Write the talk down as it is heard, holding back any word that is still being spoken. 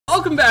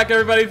Welcome back,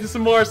 everybody, to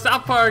some more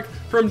South Park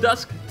From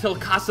Dusk Till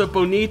Casa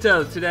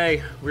Bonita.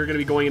 Today, we're going to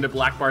be going into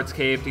Black Bart's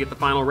cave to get the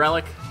final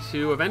relic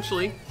to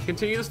eventually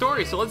continue the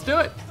story, so let's do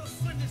it.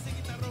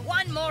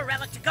 One more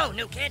relic to go,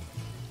 new kid.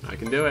 I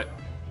can do it.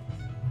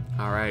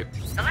 All right.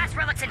 The last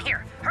relic's in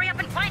here. Hurry up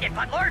and find it,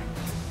 Butler.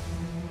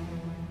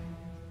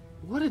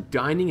 What a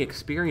dining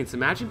experience.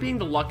 Imagine being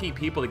the lucky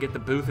people to get the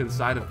booth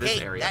inside of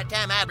this area. That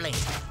time I blink.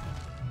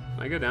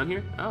 Can I go down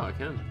here? Oh, I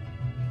can.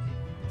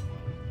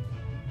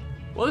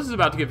 Well, this is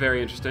about to get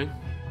very interesting.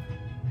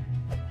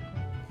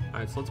 All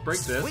right, so let's break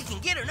this. We can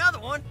get another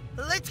one.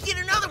 Let's get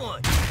another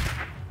one.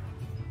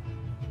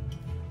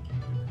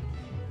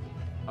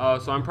 Oh,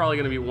 so I'm probably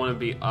gonna want to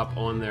be up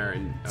on there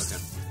and okay,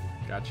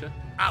 gotcha.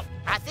 Oh,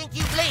 I think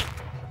you blinked.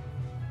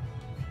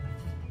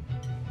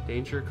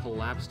 Danger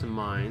collapse to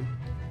mine.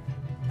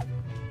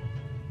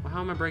 Well,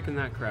 how am I breaking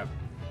that crap?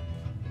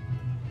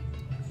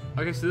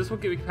 Okay, so this will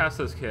get me past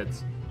those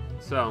kids.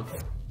 So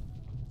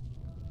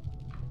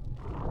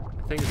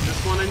I think it's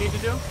this one I need to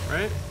do,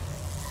 right?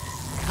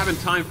 Haven't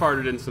time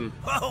farted in some,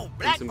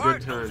 Black good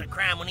Bart time. knows a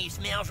crime when he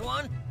smells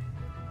one.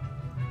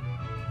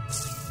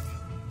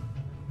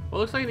 Well, it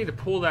looks like I need to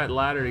pull that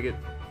ladder to get.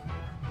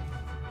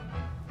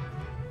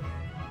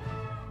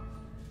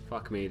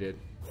 Fuck me, dude.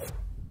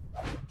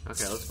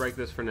 Okay, let's break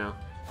this for now.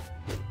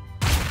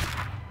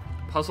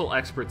 Puzzle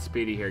expert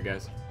Speedy here,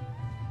 guys.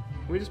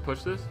 Can we just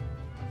push this?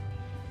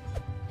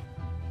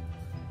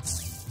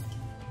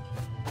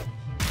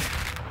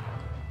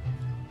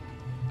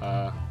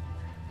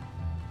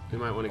 We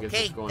might want to get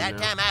this going now.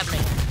 Time I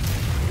blink.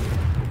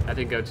 That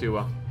didn't go too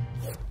well.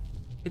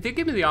 It did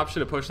give me the option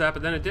to push that,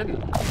 but then it didn't.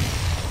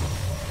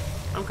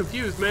 I'm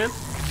confused, man.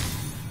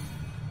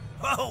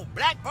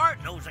 Black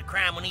Bart knows a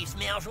crime when he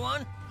smells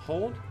one.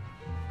 Hold?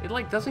 It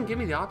like doesn't give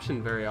me the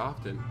option very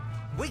often.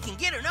 We can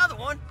get another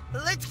one.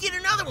 Let's get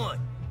another one.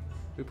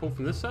 We pull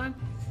from this side?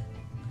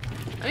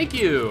 Thank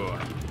you.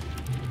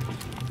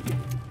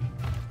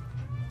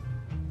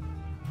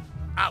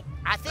 Oh,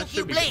 I think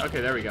you blinked. Okay,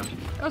 there we go.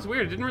 That was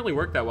weird. It didn't really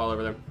work that well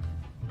over there.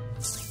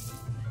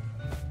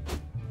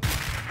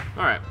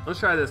 All right, let's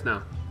try this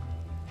now.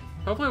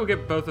 Hopefully we'll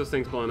get both those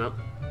things blown up.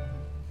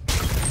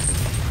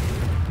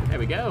 There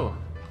we go.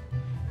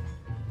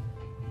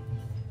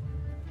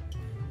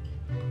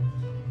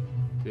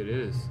 It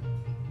is.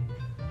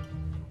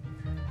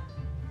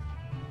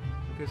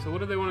 Okay, so what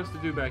do they want us to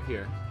do back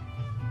here?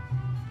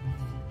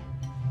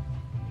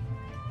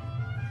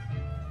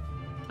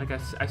 Like,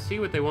 I see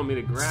what they want me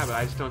to grab, but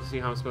I just don't see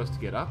how I'm supposed to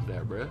get up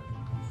there, bruh.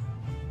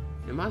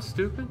 Am I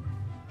stupid?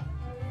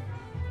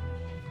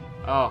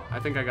 Oh, I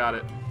think I got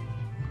it.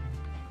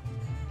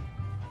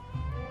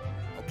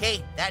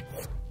 Okay, that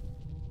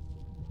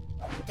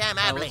time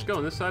I blink. Let's go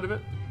on this side of it.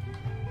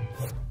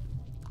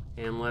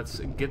 And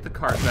let's get the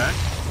cart back.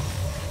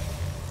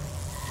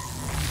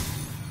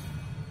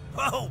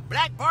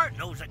 Black Bart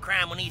knows a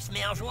crime when he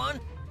smells one.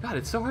 God,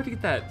 it's so hard to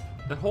get that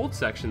hold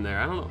section there.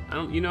 I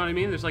don't, you know what I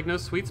mean? There's like no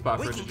sweet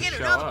spot for it to just show up. We can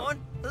get another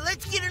one.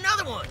 Let's get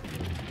another one.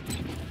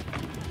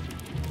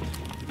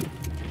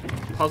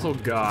 Puzzle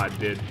god,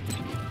 dude.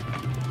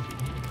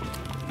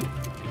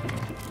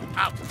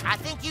 Oh, I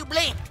think you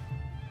blinked.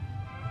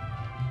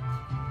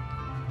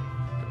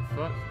 The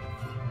fuck?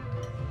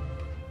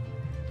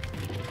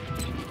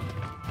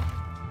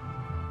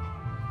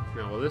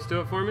 Now, will this do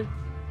it for me?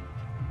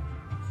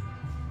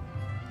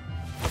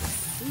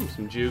 Ooh,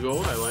 some Jew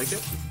gold, I like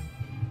it.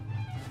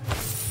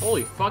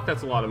 Holy fuck,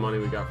 that's a lot of money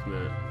we got from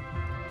that.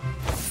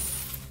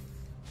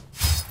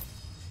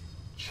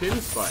 Chin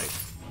spike.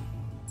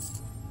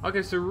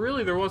 Okay, so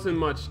really there wasn't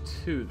much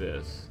to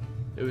this.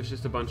 It was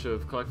just a bunch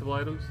of collectible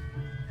items.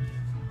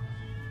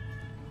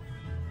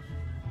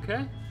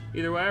 Okay,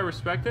 either way, I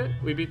respect it.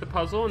 We beat the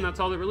puzzle, and that's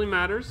all that really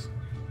matters.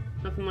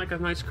 Nothing like a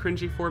nice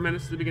cringy 4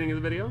 minutes at the beginning of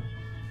the video.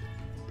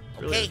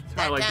 Really, that's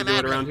how I like to do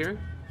it around here.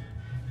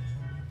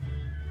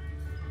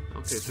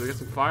 Okay, so we got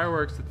some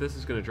fireworks that this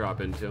is going to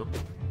drop into.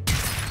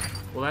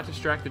 Will that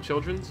distract the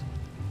children's?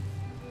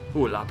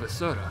 Ooh, la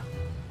basura.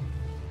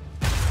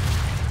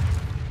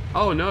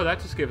 Oh no, that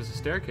just gave us a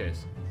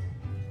staircase.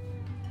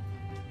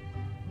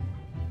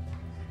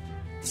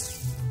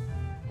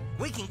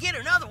 We can get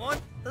another one.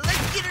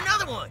 Let's get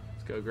another one.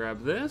 Let's go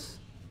grab this.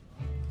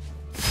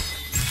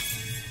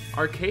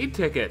 Arcade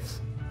tickets.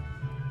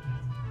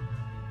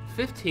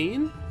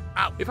 15?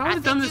 Oh, if I would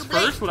have done this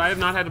first, would I have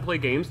not had to play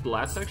games the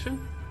last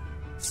section?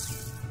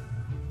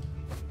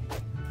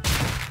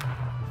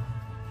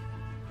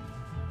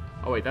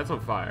 Oh wait, that's on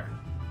fire.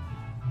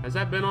 Has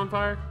that been on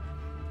fire?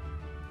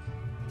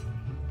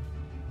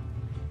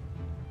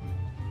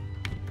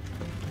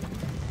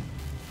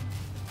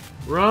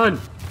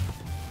 Run!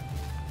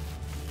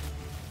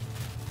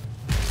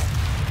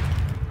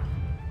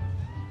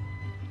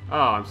 Oh,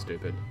 I'm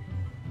stupid.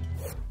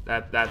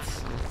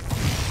 That's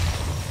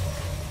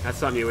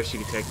something you wish you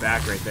could take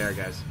back right there,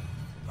 guys.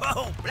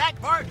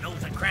 Black Bart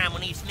knows a crime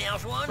when he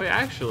smells one. Wait,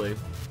 actually,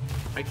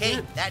 I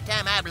can't. Okay, that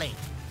time I blink.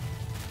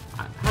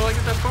 How do I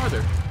get that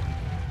farther?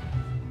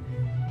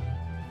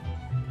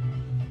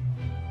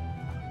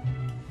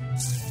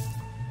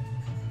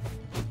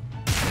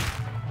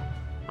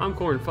 I'm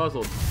corn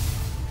fuzzled.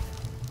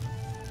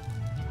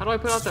 How do I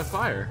put out that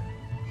fire?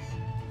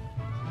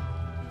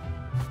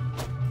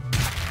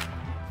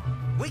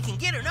 We can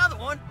get another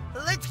one.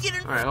 Let's get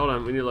it. Alright, hold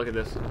on. We need to look at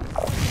this.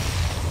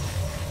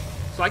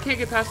 So I can't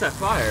get past that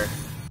fire.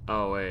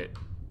 Oh, wait.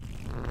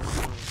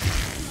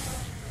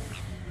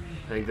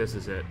 I think this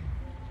is it.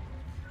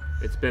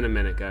 It's been a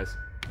minute, guys.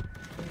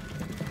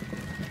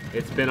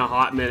 It's been a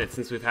hot minute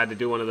since we've had to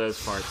do one of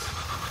those parts.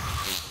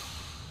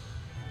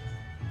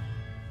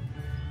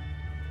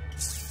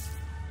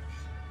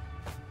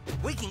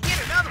 We can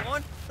get another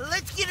one.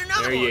 Let's get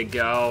another one. There you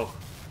go.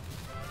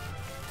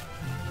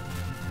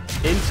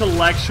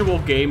 Intellectual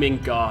gaming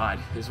god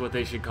is what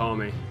they should call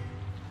me.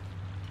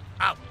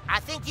 Oh, I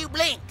think you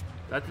blinked.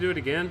 Do I have to do it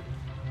again?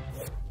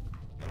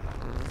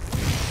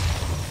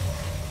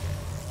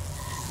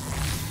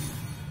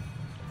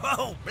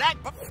 Oh, black.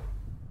 Let's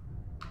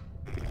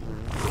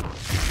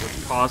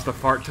pause the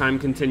fart time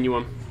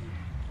continuum.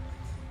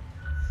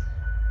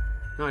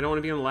 No, I don't want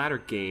to be on the ladder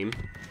game.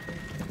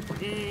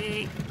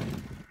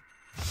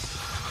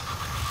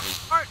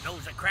 Art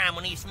knows a crime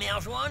when he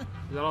smells one.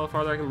 Is that all the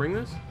farther I can bring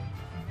this?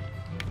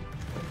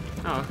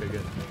 Oh, okay,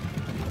 good.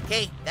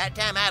 Okay, that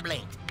time I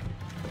blinked.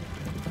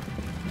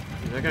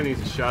 That guy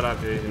needs to shut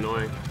up, dude. He's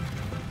annoying.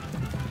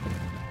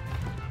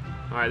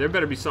 Alright, there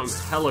better be something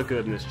hella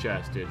good in this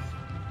chest, dude.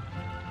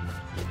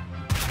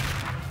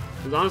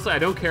 Because honestly, I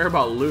don't care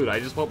about loot. I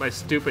just want my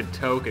stupid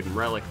token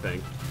relic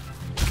thing.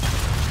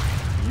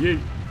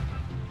 Yeet.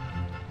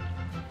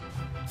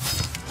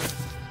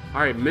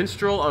 Alright,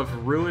 Minstrel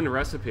of Ruin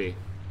recipe.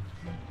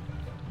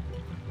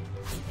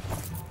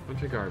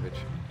 Bunch of garbage.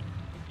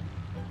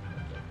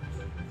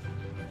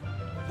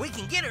 We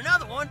can get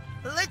another one.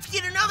 Let's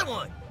get another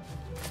one.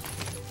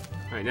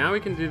 Alright, now we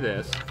can do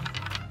this.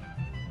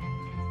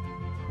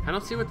 I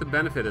don't see what the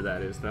benefit of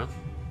that is, though.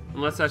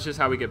 Unless that's just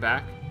how we get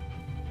back.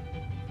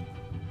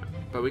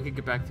 But we could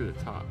get back through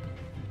the top.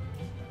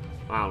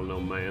 I don't know,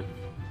 man.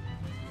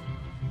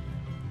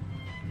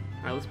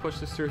 Alright, let's push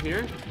this through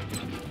here.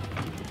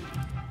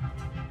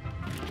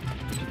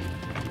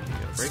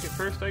 Yeah, break it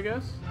first, I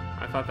guess?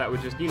 I thought that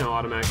would just, you know,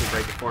 automatically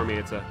break it for me.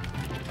 It's a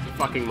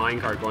fucking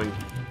minecart going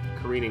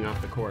careening off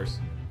the course.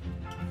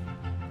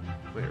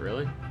 Wait,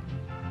 really?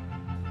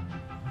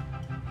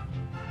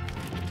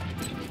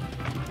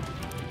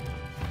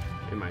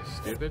 Am I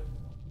stupid?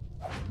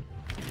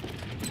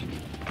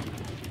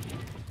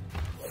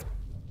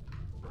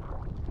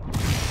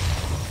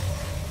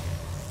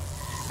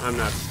 I'm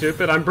not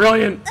stupid, I'm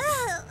brilliant!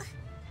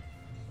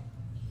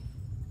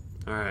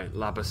 Alright,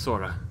 La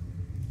Basura.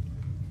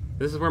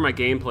 This is where my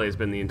gameplay has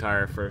been the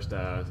entire first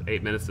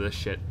 8 minutes of this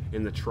shit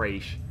in the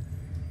trash.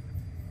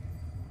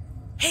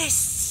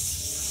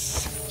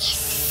 Hiss.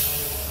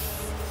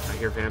 I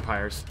hear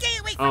vampires. Stay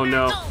away from Oh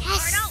no.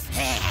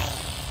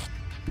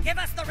 Give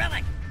us the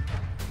relic.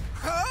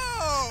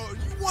 Oh,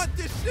 you want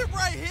this shit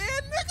right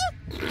here,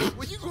 nigga?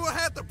 Well, you gonna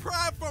have to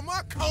pry from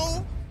my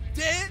cold,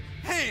 dead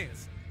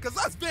hands. Cause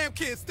us vamp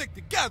kids stick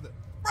together.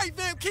 Right,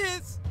 vamp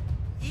kids?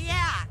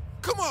 Yeah.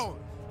 Come on,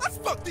 let's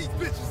fuck these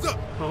bitches up.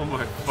 Oh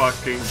my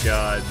fucking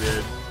god,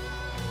 dude.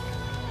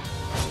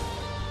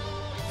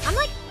 I'm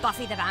like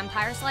Buffy the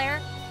Vampire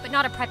Slayer, but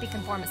not a preppy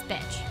conformist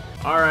bitch.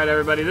 Alright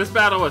everybody, this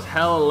battle was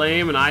hella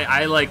lame and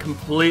I like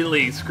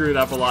completely screwed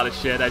up a lot of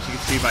shit, as you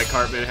can see by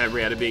Cartman and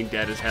Henrietta being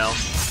dead as hell.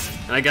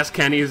 And I guess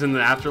Kenny is in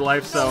the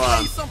afterlife, so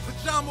some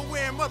pajama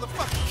wearing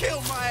motherfucker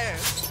killed my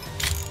ass.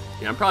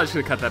 yeah, I'm probably just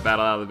gonna cut that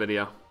battle out of the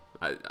video.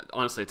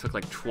 Honestly, it took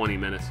like 20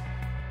 minutes.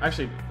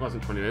 Actually, it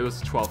wasn't 20 minutes,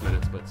 it was 12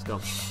 minutes, but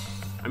still.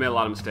 I made a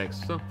lot of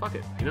mistakes, so fuck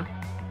it, you know?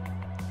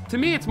 To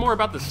me, it's more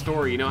about the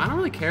story, you know? I don't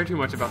really care too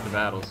much about the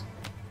battles.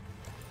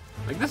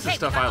 Like, this is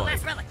stuff I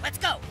like. Relic. Let's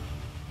go.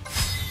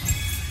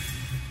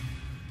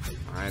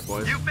 Alright,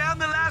 boys. You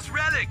found the last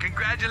relic.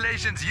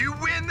 Congratulations, you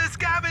win the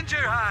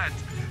scavenger hunt.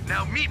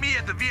 Now meet me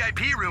at the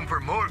VIP room for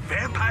more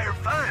vampire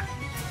fun.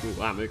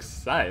 Ooh, I'm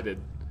excited.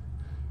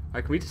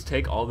 Alright, can we just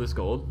take all this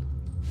gold?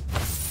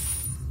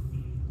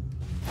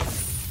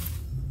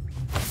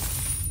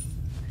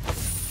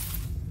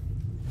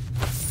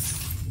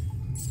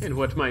 And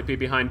what might be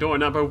behind door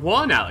number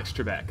 1, Alex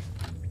Trebek?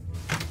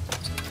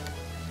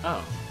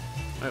 Oh.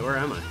 Wait, where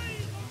am I?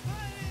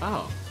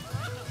 Oh.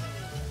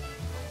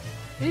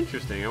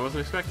 Interesting, I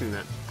wasn't expecting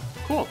that.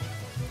 Cool.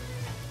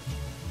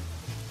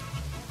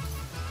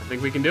 I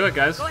think we can do it,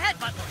 guys. Go ahead,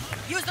 Butler.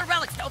 Use the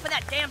relics to open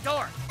that damn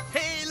door.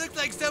 Hey, looks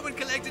like someone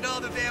collected all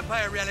the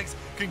vampire relics.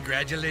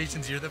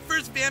 Congratulations, you're the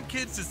first vamp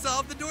kids to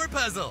solve the door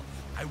puzzle.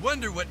 I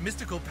wonder what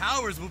mystical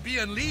powers will be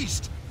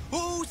unleashed.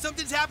 Oh,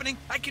 something's happening.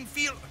 I can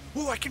feel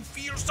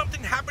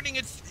something happening.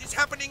 It's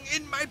happening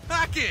in my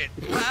pocket.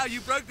 Wow, you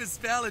broke the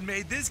spell and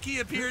made this key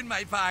appear in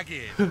my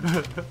pocket.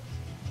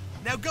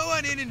 Now go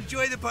on in and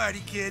enjoy the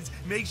party, kids.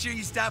 Make sure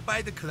you stop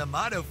by the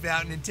Clamato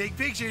fountain and take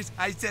pictures.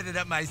 I set it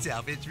up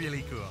myself. It's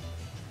really cool.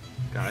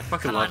 God, I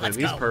fucking love him.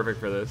 He's perfect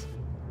for this.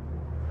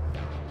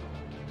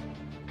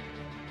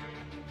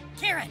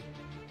 Karen,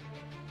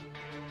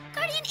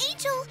 Guardian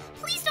Angel,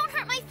 please don't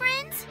hurt my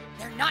friends.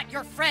 they're not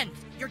your friends.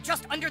 You're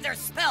just under their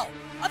spell.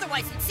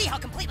 Otherwise, you'd see how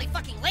completely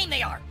fucking lame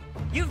they are.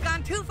 You've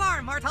gone too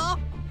far, mortal.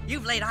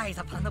 You've laid eyes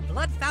upon the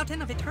blood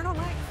fountain of eternal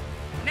life.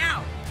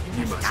 Now,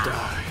 You must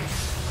die.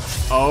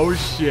 Oh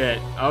shit.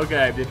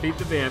 Okay, defeat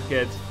the Vamp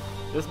Kids.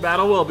 This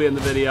battle will be in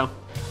the video.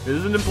 This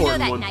is an You know important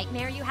that one.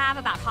 nightmare you have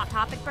about Hot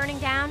Topic burning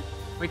down?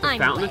 Wait, the I'm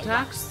fountain way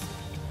attacks?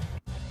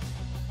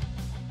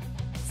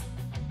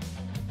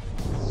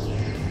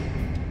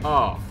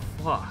 Oh,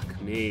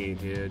 fuck me,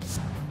 dude.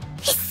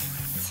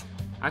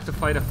 I have to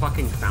fight a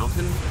fucking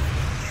fountain?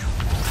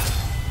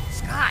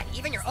 God,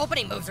 even your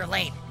opening moves are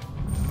lame.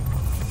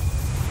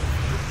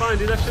 It's fine,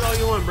 do that shit all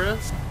you want, bro.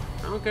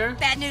 I don't care.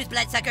 Bad news,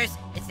 bloodsuckers.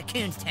 It's the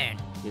coon's turn.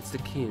 It's the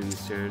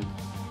king's turn.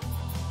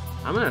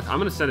 I'm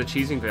gonna set a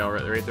cheesing veil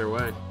right their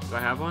way. Do I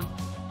have one?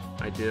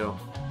 I do.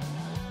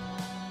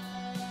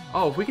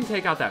 Oh, if we can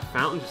take out that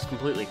fountain, just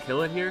completely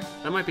kill it here,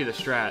 that might be the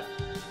strat.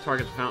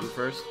 Target the fountain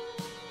first.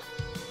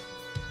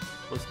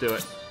 Let's do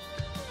it.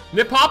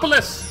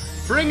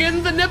 Nipopolis! Bring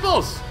in the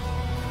nipples!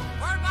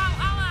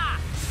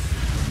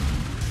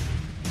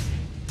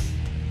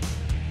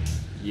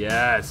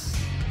 Yes.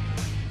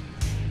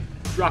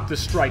 Drop the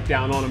strike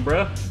down on him,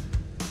 bruh.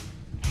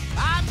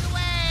 On the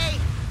way!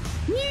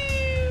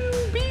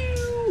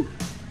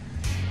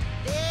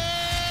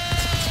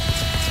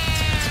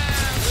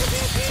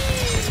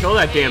 Kill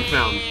that damn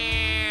fountain.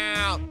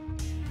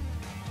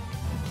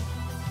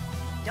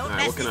 Don't Alright,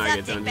 mess what can this I up,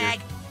 get done dickbag.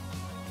 here?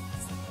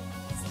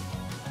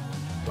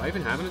 Do I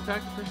even have an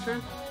attack the first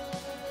turn?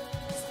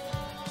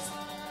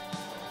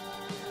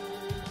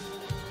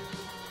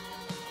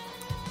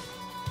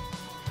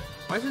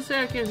 Why does it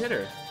say I can't hit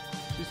her?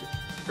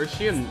 Or is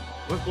she in...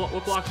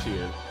 What block is she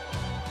in?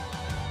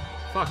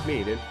 Fuck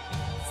me, dude.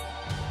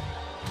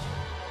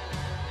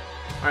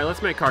 Alright,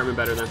 let's make Cartman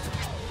better then.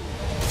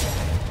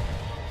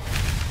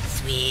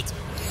 Sweet.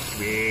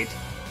 Sweet.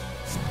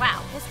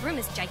 Wow, this room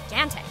is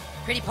gigantic.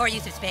 Pretty poor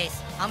use of space.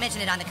 I'll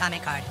mention it on the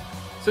comment card.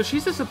 So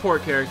she's a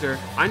support character.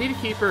 I need to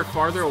keep her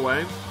farther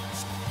away,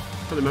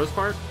 for the most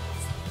part,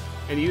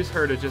 and use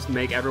her to just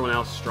make everyone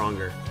else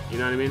stronger. You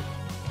know what I mean?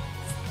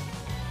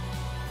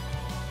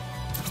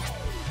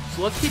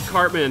 So let's keep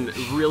Cartman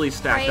really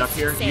stacked up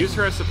here. Praise Use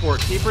her as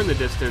support. Keep her in the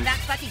distance. That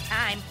fucking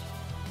time.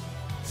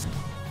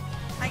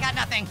 I got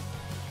nothing.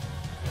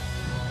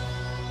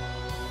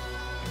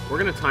 We're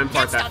gonna time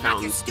part Next, that I'll knock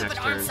fountain your stupid next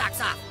arm turn.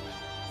 socks off.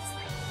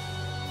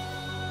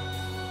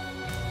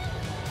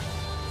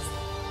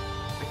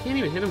 I can't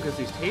even hit him because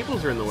these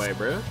tables are in the way,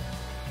 bro.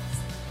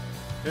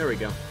 There we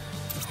go.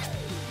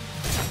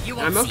 You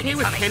And won't I'm see okay me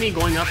with coming. Kenny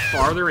going up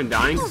farther and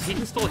dying because he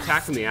can still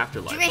attack from the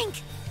afterlife.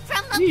 Drink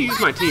from the You use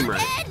my blood team right.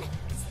 fountain.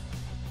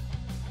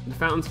 The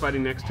fountain's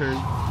fighting next turn.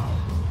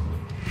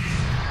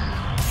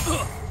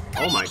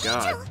 Oh my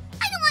god. Angel,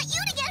 I don't want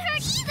you to get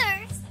hurt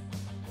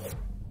either.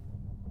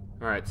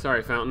 Alright,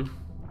 sorry, fountain.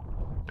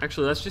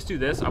 Actually, let's just do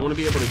this. I want to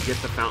be able to get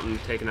the fountain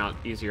taken out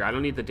easier. I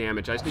don't need the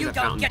damage. I just need You that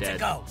don't fountain get dead. to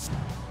go.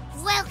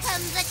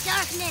 Welcome the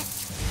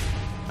darkness.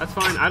 That's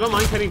fine. I don't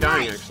mind Kenny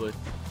dying, actually.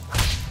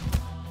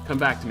 Come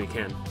back to me,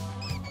 Ken.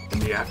 In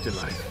the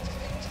afterlife.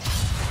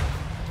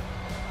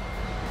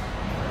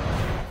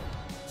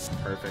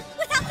 Perfect.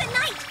 Without the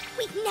night,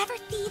 we'd never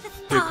see the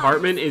stars. Dude,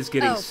 Cartman is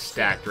getting Oh,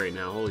 stacked right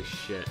now. Holy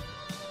shit.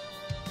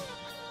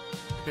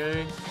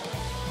 Okay.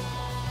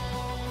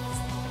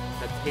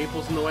 That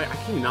table's in the way. I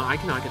cannot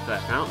get to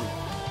that fountain.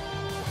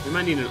 We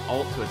might need an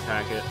ult to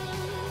attack it.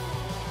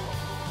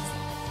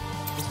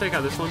 Let's take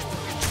out this one.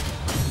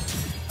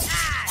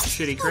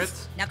 Shitty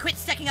crits. Now quit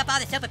sucking up all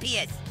the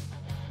sopapillas.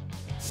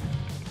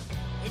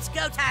 It's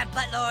go time,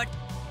 buttlord.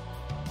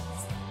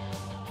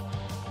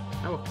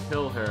 I will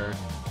kill her.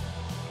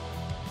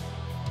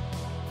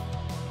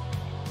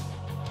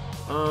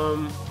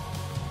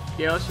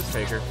 Yeah, let's just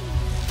take her.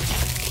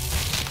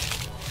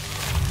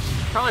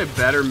 Probably a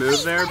better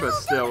move there, but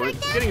still,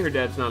 getting her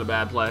dead's not a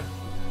bad play.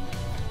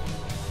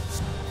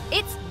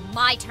 It's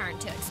my turn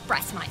to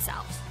express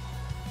myself.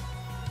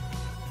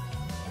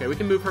 Okay, we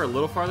can move her a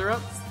little farther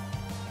up.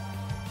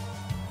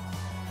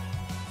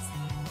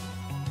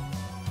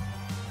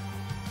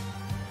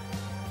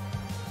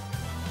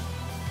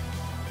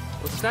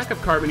 Let's stack up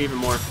Cartman even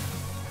more.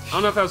 I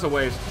don't know if that was a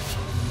waste.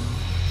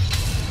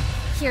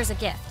 Here's a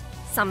gift.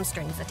 Some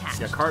strings attached.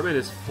 Yeah, Cartman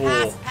is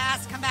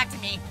Pass, come back to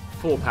me.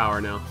 full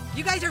power now.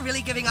 You guys are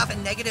really giving off a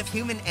negative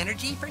human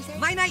energy, per se?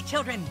 My night,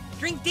 children.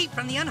 Drink deep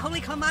from the unholy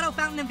Clamato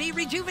fountain and be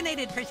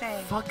rejuvenated, per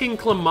se. Fucking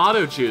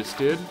Clamato juice,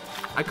 dude.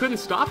 I couldn't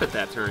stop at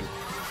that turn.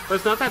 But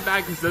it's not that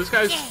bad because those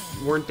guys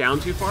weren't down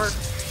too far.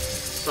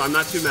 So I'm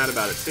not too mad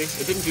about it. See,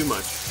 it didn't do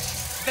much.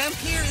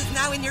 Vampire is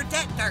now in your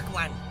debt, Dark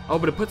One. Oh,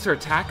 but it puts her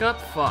attack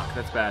up? Fuck,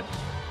 that's bad.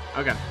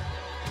 Okay.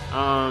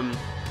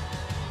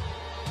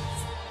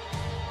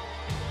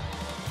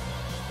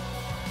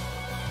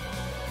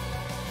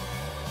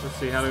 Let's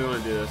see, how do we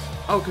want to do this?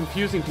 Oh,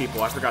 confusing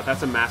people. I forgot.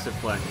 That's a massive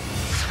play. Ooh,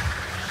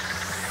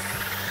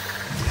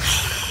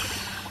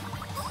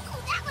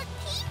 that was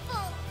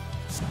painful.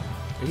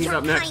 And he's Your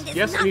up next. kind is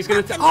Yes, not and he's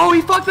gonna. welcome. Oh,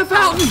 he fucked the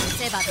fountain!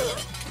 Say about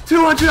that.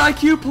 200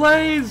 IQ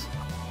plays!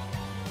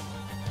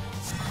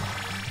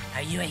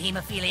 Are you a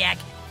hemophiliac?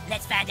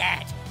 Let's find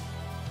out.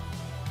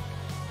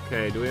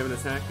 Okay, do we have an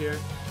attack here?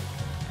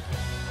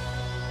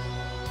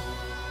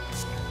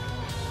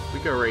 We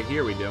go right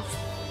here, we do.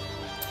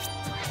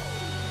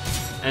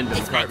 End of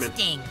This might Cartman.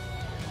 sting.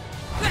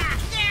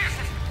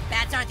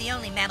 Bats aren't the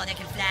only mammal that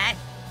can fly.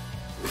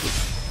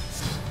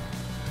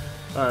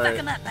 Fuck Alright.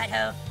 him up,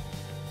 butthole.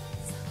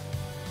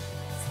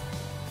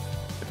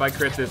 If I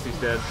crit this, he's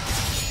dead.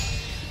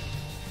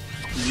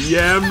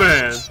 Yeah,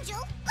 man. Angel,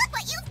 look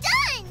what you've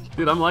done!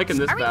 Dude, I'm liking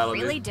this Are we battle,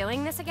 really dude.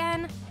 doing this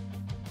again?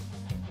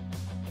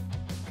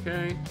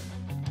 Okay.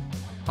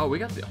 Oh, we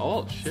got the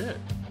ult. Shit.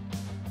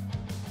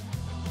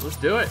 Let's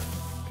do it.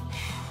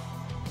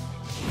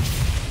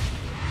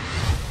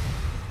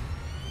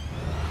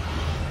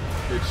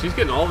 Dude, she's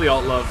getting all the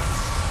alt love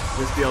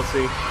this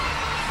DLC.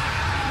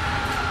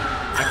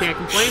 I can't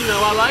complain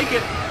though, I like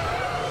it.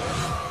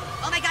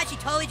 Oh my god, she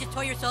totally just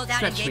tore your souls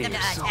out and Fetch gave me them to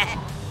your us. soul.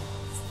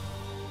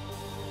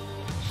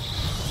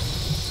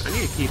 I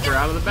need to keep her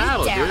out of the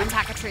battle, you dare dude.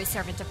 attack a true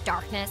servant of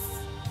darkness.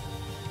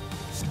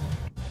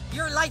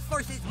 Your life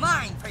force is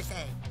mine, per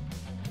se.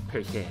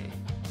 Okay.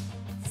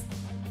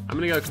 I'm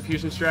gonna go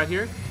confusion strat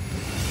here.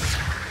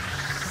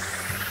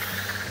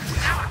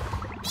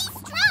 Be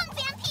strong,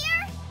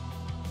 vampire!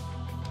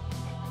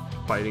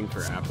 Fighting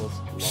for apples.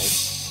 Lol.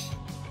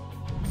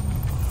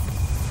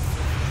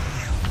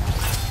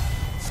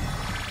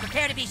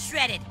 Prepare to be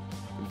shredded.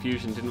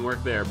 Confusion didn't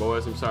work there,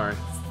 boys. I'm sorry.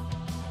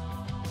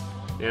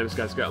 Damn, this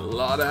guy's got a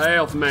lot of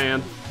health,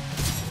 man.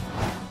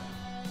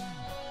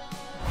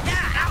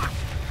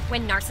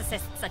 When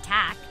narcissists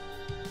attack,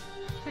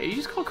 Hey, you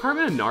just call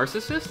Cartman a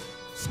narcissist?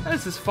 That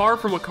is as far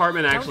from what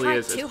Cartman actually don't try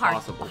is too as hard,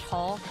 possible.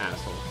 butthole.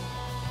 Asshole.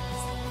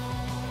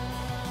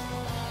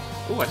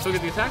 Ooh, I still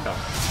get the attack off.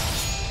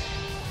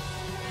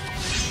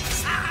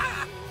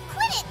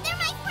 Quit it, they're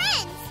my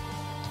friends!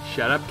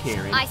 Shut up,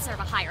 Karen. I serve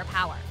a higher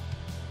power.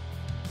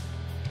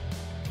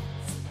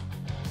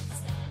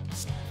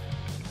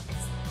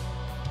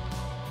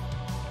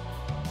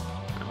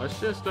 Now, let's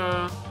just,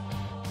 I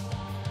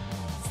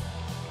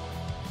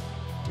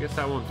guess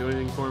that won't do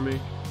anything for me.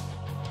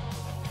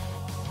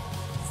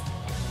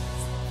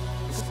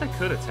 I guess I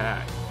could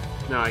attack.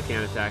 No, I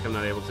can't attack. I'm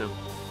not able to.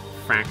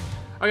 Frank.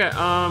 Okay,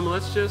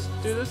 let's just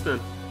do this then.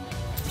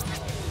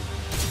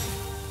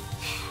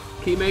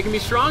 Keep making me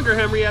stronger,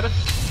 Henrietta.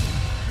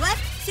 What?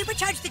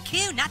 Supercharge the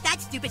Q, not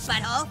that stupid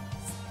butthole.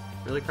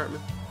 Really,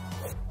 Cartman?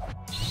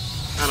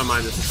 I don't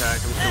mind this attack.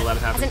 I'm just gonna let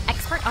it As happen. an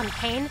expert on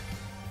pain,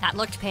 that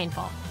looked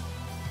painful.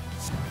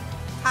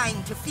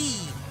 Time to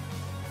feed.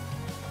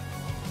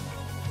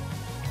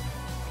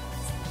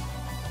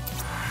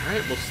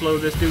 Alright, we'll slow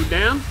this dude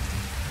down.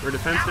 Or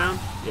defense down?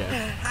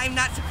 Yeah. I'm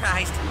not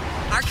surprised.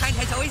 Our kind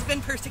has always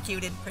been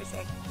persecuted, per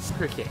se.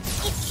 Okay.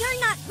 If you're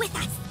not with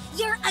us,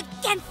 you're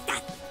against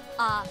us!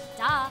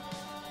 Duh.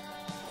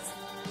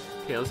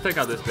 Okay, let's take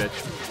out this bitch.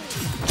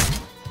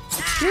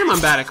 Damn, I'm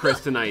bad at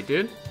Chris tonight,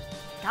 dude.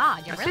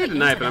 God, you're I really say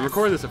tonight, into but I'm this.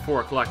 recording this at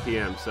 4 o'clock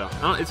p.m., so...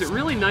 is it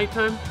really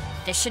nighttime?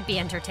 This should be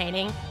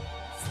entertaining.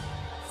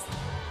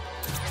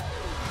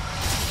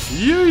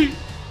 Yeet!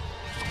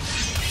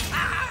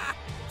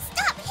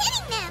 Stop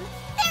hitting them!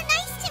 They're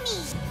nice to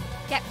me!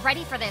 Get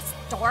ready for this,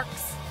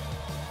 dorks.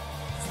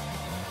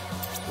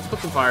 Let's put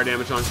some fire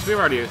damage on,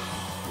 because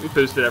we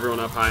boosted everyone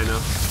up high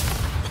enough.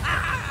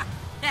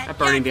 That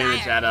burning You're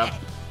damage tired. that up.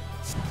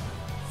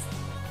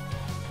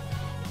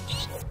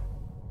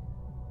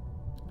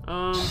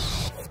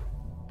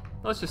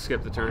 Let's just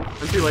skip the turn.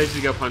 I'm too lazy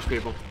to go punch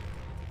people.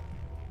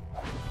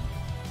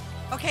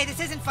 Okay, this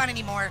isn't fun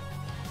anymore.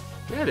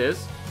 Yeah, it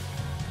is.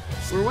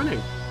 We're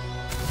winning.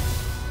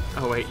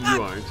 Oh wait,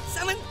 you aren't.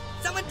 Someone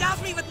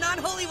douse me with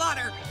non-holy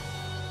water.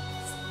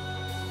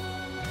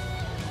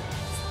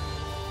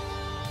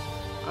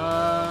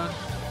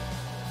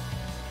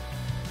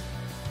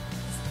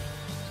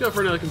 Let's go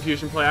for another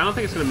confusion play. I don't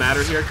think it's gonna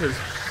matter here because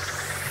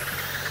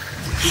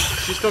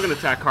she's still gonna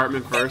attack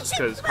Cartman first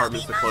because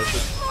Cartman's the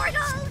closest.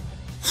 Mortal!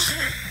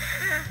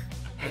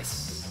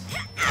 Yes.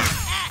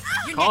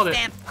 You're Called next,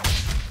 it.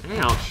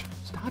 vamp. Ouch.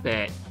 Stop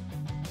it.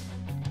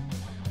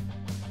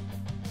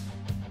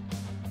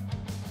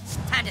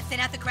 Time to thin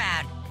out the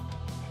crowd.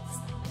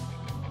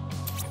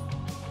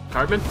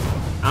 Cartman?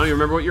 I don't even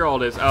remember what your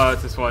ult is. Oh,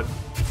 it's this one.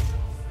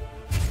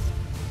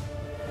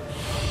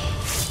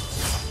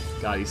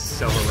 God, he's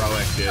so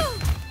heroic, dude.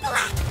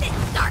 Blast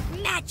this dark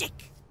magic!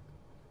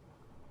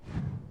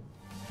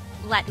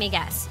 Let me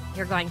guess.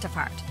 You're going to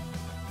fart.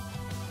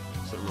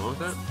 Something wrong with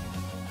that?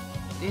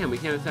 Damn, we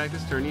can't attack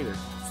this turn either.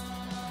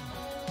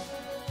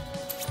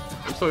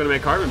 I'm still gonna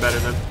make Cartman better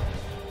then.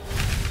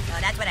 Oh,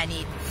 that's what I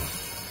need.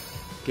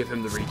 Give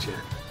him the reach in.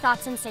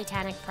 Thoughts and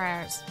satanic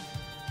prayers.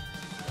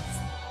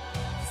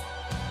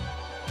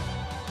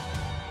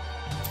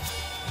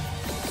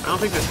 I don't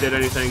think this did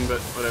anything, but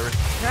whatever.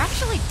 You're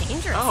actually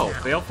dangerous Oh,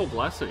 now. baleful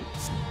blessing.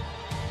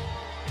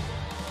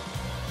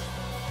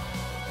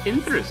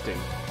 Interesting.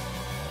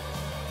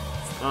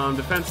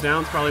 Defense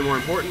down's probably more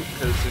important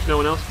because there's no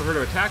one else for her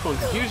to attack on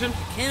confusion.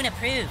 Coon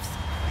approves.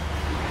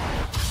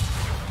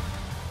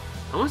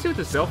 I want to see what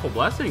this baleful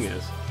blessing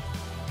is.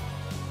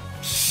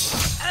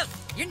 Oh,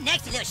 you're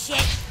next, you little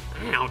shit.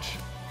 Ouch.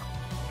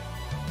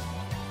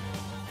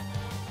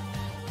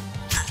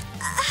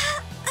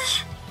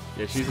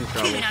 Yeah, she's in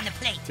trouble. Chewing on the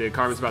plate. Dude,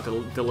 Carmen's about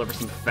to deliver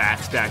some fat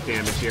stack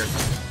damage here.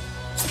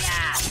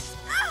 Yeah.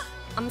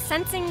 I'm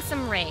sensing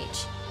some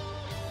rage.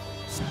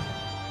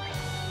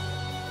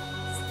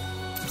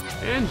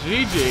 And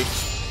GG.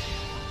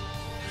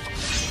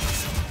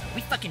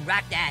 We fucking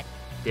rocked that.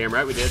 Damn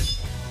right we did.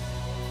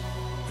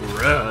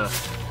 Bruh.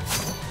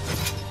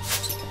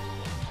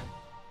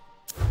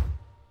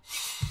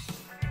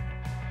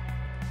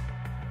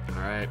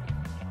 Alright.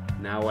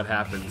 Now what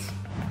happens?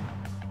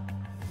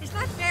 It's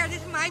not fair.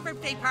 This is my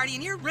birthday party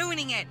and you're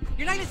ruining it.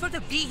 You're not even supposed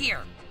to be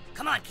here.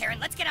 Come on, Karen,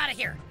 let's get out of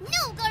here.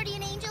 No,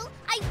 Guardian Angel,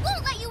 I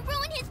won't let you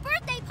ruin his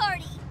birthday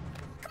party.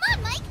 Come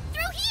on, Mike,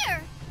 through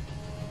here.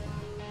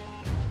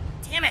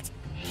 Damn it!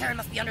 Karen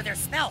must be under their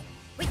spell.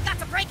 We've got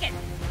to break it.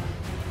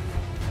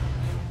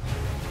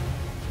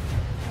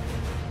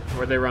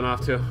 Where'd they run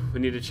off to? We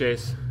need to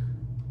chase.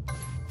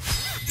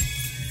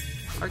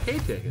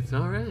 Arcade tickets,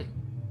 alright.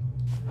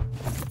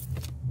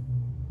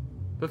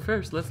 But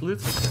first, let's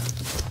loot some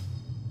stuff.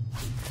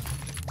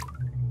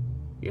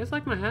 You guys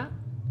like my hat?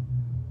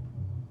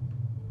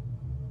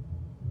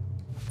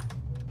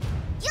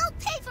 You'll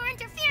pay for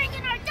interfering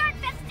in our dark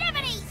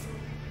festivities.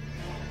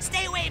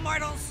 Stay away,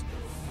 mortals.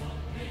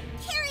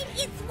 Karen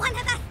is one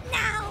of us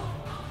now.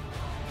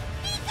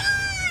 Be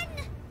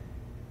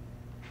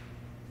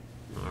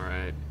gone!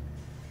 Alright.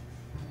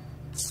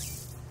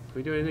 Can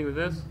we do anything with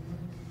this?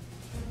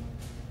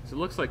 So it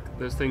looks like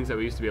there's things that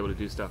we used to be able to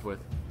do stuff with.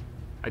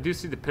 I do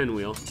see the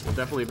pinwheel. I'll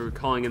definitely be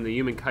calling in the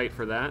human kite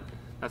for that.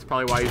 That's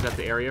probably why he's at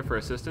the area for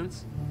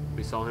assistance.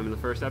 We saw him in the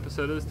first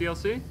episode of this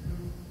DLC.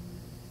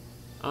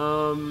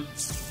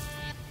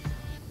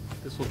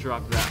 This will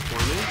drop that for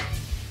me.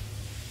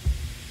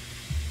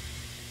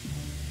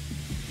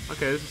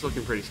 Okay, this is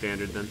looking pretty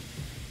standard then.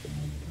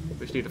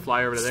 We just need to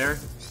fly over to there,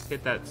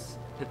 hit that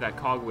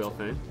cogwheel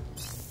thing.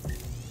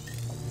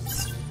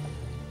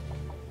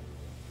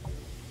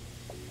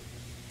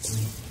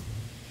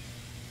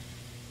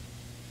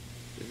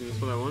 Isn't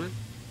this what I wanted?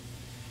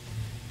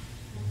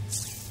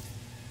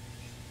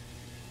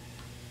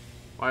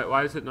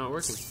 Why is it not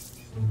working?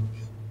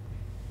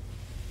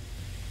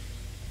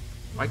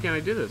 Why can't I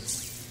do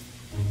this?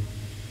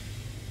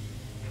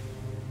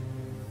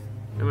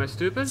 Am I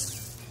stupid?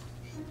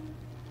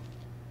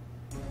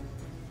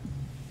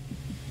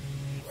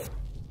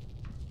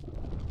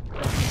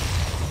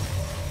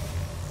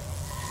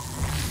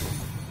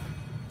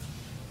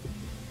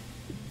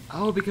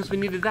 Oh, because we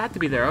needed that to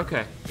be there.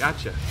 Okay,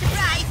 gotcha.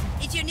 Surprise!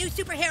 It's your new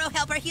superhero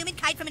helper, human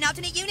kite from an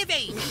alternate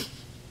universe.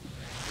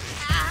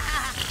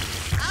 Ah!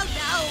 Oh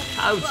no!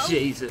 Oh, Whoa.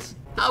 Jesus.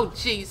 Oh,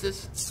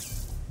 Jesus.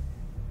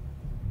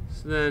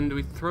 So then, do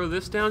we throw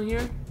this down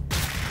here?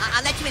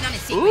 I'll let you in on a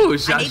secret. Ooh,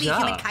 I may be a Zsa Zsa.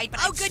 human kite, but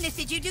oh goodness,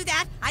 did you do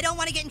that? I don't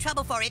want to get in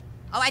trouble for it.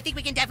 Oh, I think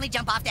we can definitely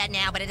jump off that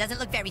now, but it doesn't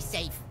look very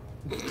safe.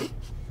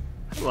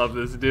 Love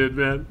this dude,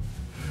 man.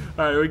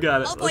 Alright, we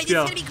got it. Oh boy, Let's this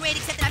go. is gonna be great,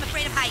 except that I'm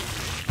afraid of heights.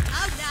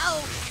 Oh no!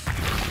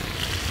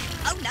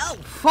 Oh no!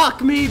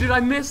 Fuck me, dude, I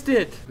missed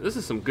it. This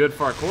is some good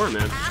parkour,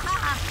 man.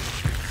 Ah.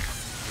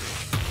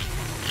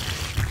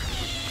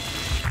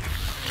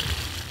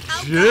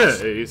 Oh,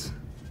 gosh. Jeez.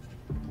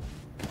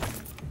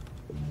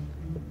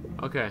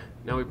 Okay,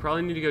 now we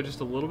probably need to go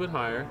just a little bit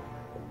higher.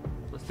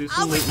 Let's do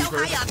some Oh, we're leaping so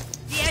first. high up.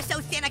 The air's so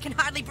thin I can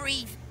hardly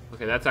breathe.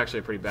 Okay, that's actually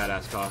a pretty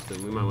badass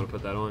costume. We might want to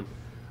put that on.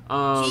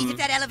 Jeez, if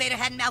that elevator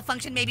hadn't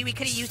malfunctioned, maybe we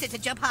could have used it to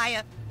jump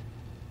higher.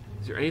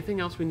 Is there anything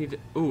else we need to...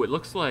 Ooh, it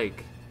looks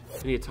like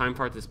we need to time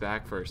part this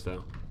back first,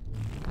 though.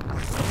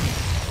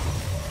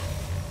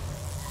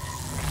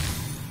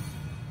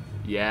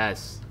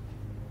 Yes.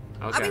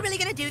 Okay. Are we really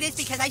gonna do this?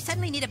 Because I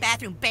suddenly need a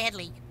bathroom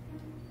badly.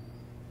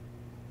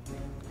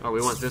 Oh, we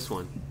want this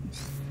one.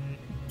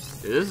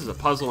 Dude, this is a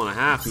puzzle and a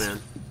half, man.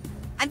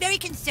 I'm very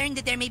concerned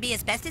that there may be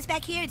asbestos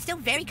back here. It's still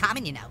very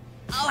common, you know.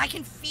 Oh, I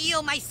can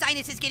feel my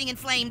sinuses getting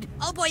inflamed.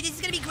 Oh boy, this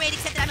is gonna be great,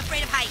 except that I'm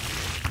afraid of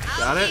heights.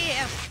 Got Oh, it.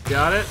 dear.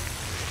 Got it.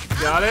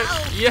 Got it.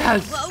 Oh, no.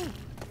 Yes. Whoa.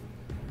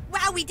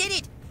 Wow, we did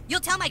it. You'll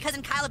tell my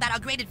cousin Kyle about our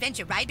great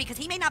adventure, right? Because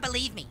he may not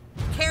believe me.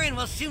 Karen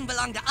will soon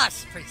belong to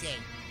us, per se.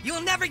 You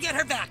will never get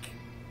her back.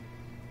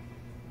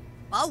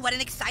 Oh, what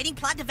an exciting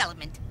plot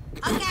development.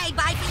 Okay,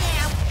 bye for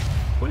now.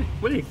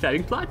 What an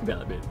exciting plot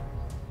development.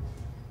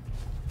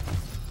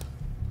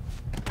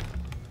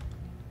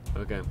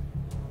 Okay.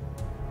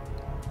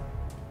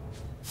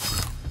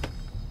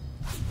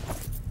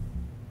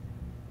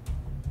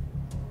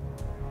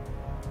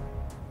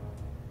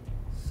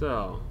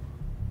 So,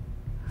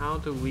 how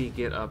do we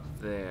get up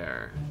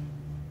there?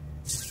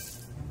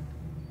 Is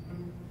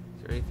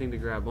there anything to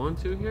grab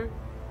onto here?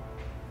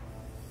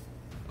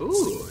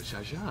 Ooh,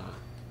 Zsa Zsa.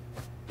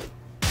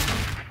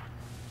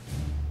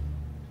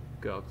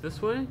 Go up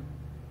this way.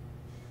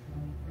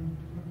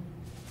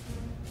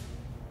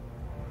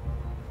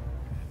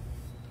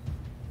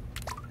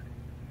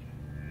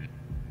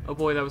 Oh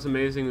boy, that was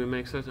amazing. We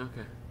make such...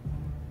 Okay.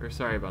 Or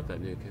sorry about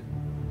that, new kid.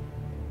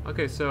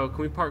 Okay, so can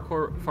we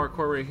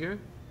parkour right here?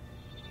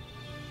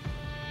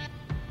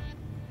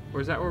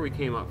 Or is that where we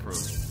came up from?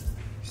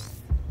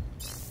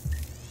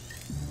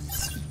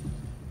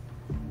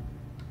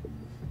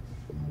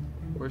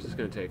 Where's this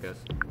gonna take us?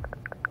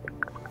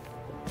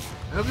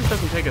 I hope this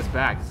doesn't take us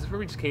back. Is this where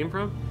we just came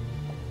from?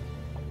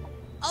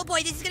 Oh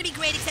boy, this is gonna be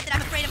great, except that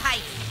I'm afraid of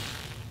heights.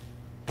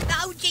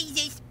 Oh,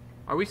 Jesus.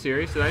 Are we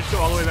serious? Did I just go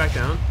all the way back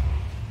down?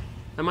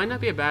 That might not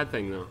be a bad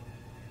thing, though.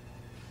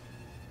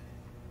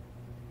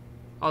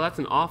 Oh, that's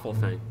an awful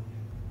thing.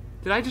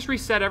 Did I just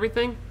reset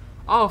everything?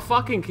 Oh,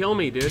 fucking kill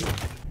me, dude.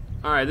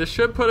 Alright, this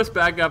should put us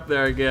back up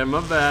there again.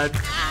 My bad.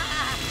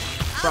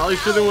 Probably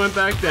should have went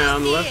back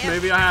down, unless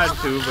maybe I had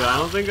to, but I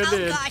don't think I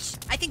did. Oh gosh,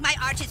 I think my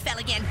arches fell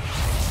again.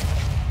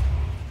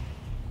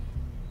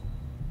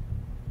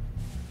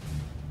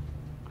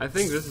 I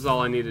think this is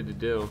all I needed to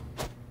do.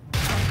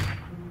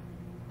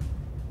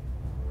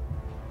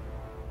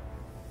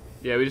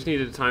 Yeah, we just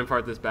needed to time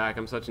fart this back.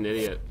 I'm such an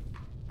idiot.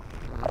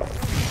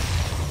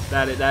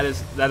 That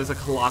is a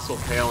colossal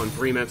fail. In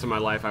 3 minutes of my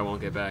life, I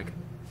won't get back.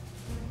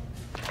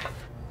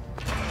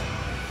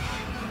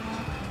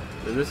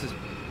 And this is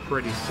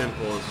pretty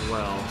simple as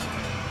well.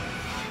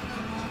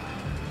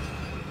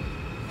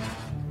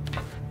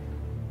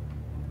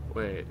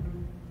 Wait.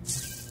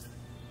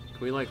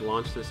 Can we like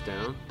launch this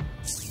down?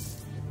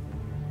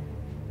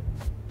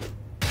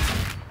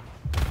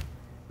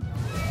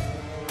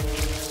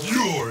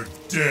 You're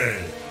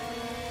dead.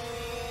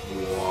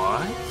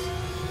 What?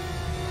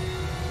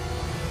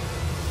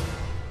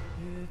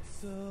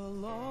 It's a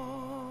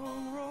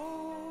long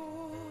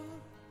road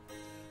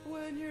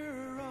when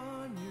you're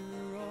on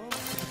your own.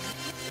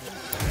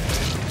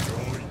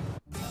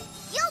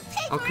 You'll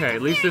pay for Okay,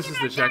 at least this is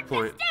the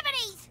checkpoint.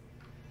 festivities.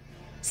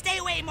 Stay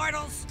away,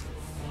 mortals.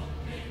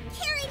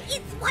 Karen is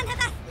one of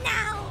us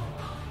now.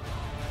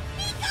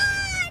 Be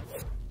gone!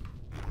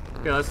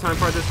 Okay, let's time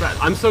fart this back.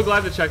 I'm so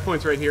glad the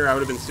checkpoint's right here. I would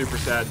have been super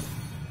sad.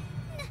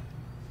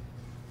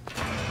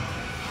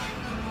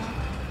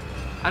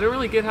 I don't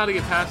really get how to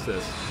get past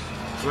this.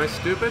 Am I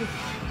stupid?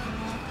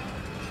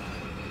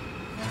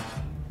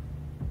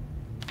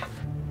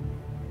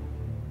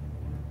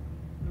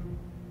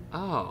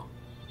 Oh.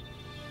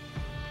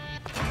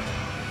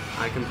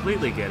 I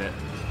completely get it.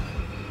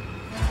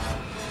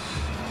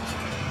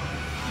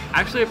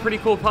 Actually a pretty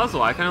cool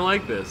puzzle. I kind of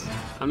like this.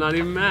 I'm not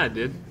even mad,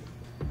 dude.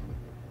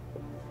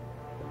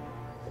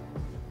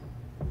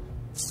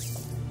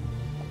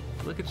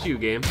 Look at you,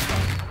 game.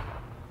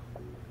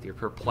 With your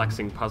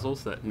perplexing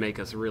puzzles that make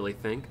us really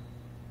think.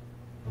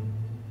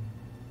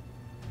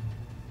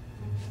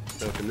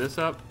 Let's open this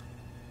up.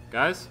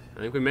 Guys, I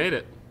think we made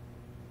it.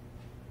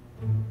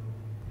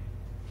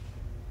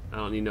 I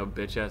don't need no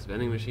bitch-ass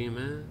vending machine,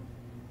 man.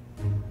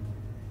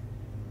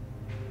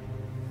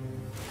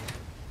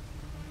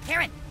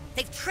 Karen,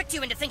 they've tricked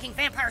you into thinking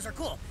vampires are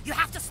cool. You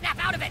have to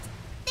snap out of it.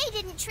 They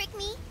didn't trick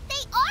me.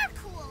 They are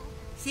cool.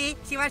 See,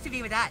 she wants to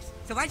be with us.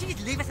 So why don't you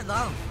just leave us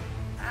alone?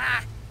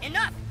 Ah,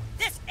 enough.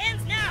 This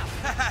ends now.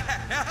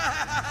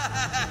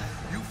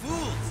 You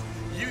fools!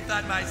 You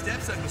thought my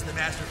stepson was the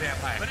master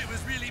vampire, but it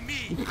was really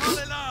me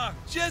all along.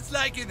 Just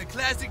like in the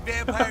classic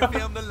vampire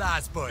film, The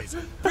Lost Boys.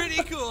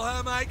 Pretty cool,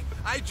 huh, Mike?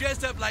 I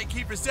dressed up like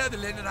Kiefer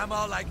Sutherland, and I'm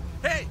all like,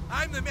 hey,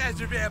 I'm the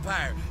master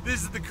vampire.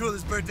 This is the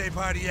coolest birthday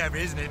party ever,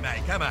 isn't it,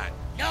 Mike? Come on.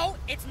 No,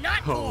 it's not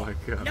Oh cool. my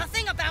God.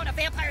 Nothing about a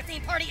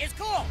vampire-themed party is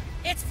cool.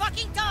 It's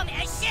fucking dumb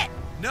as shit.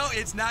 No,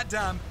 it's not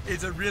dumb.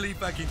 It's a really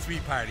fucking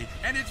sweet party,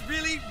 and it's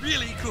really,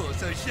 really cool,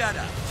 so shut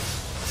up.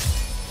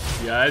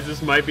 Guys,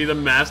 this might be the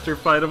master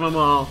fight of them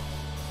all.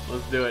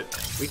 Let's do it.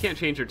 We can't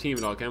change our team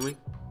at all, can we?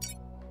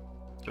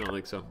 I don't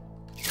think so.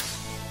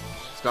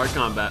 Start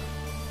combat.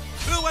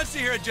 Who wants to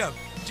hear a joke?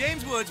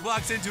 James Woods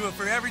walks into a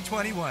Forever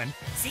 21.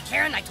 See,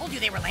 Karen, I told you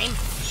they were lame.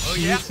 Oh,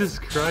 yeah? Jesus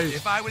Christ.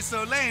 If I was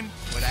so lame,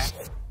 would I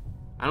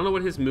I don't know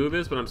what his move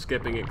is, but I'm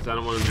skipping it because I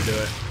don't want him to do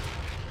it.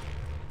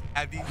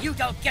 have you? You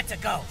don't get to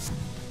go.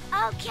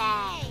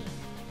 Okay.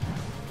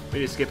 We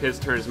need to skip his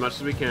turn as much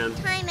as we can.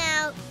 Time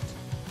out.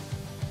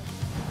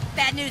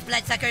 Bad news,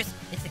 bloodsuckers.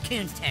 It's the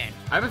coon's turn.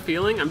 I have a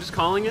feeling, I'm just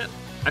calling it.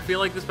 I feel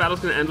like this battle's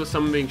gonna end with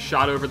someone being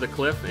shot over the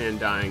cliff and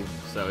dying,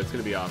 so it's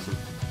gonna be awesome.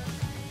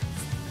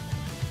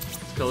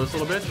 Let's kill this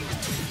little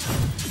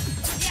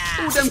bitch.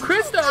 Yeah. Ooh, them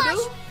Christo, dude!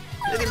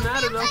 We're It didn't the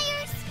matter though.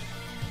 vampires.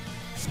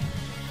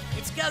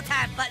 It's go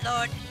time,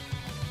 Buttlord.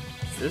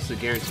 This is a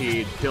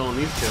guaranteed kill on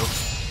these two.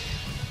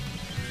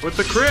 With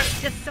the crit!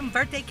 Just some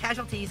birthday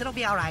casualties. It'll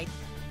be all right.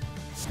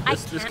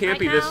 This can't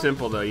be this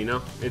simple though, you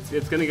know?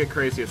 It's gonna get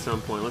crazy at some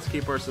point. Let's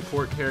keep our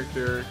support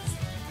character.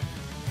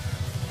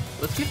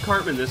 Let's give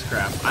Cartman this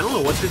crap. I don't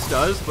know what this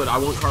does, but I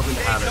want Cartman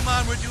to have Hey, it. come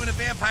on, we're doing a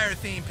vampire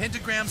theme.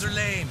 Pentagrams are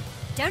lame.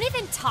 Don't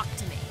even talk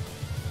to me.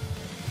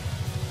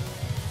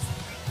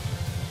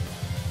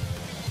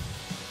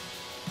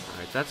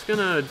 Alright, that's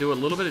gonna do a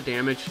little bit of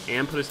damage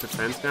and put his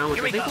defense down, which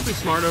Here we I think go. will be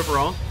smart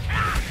overall.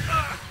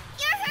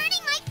 You're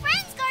hurting my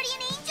friends,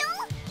 Guardian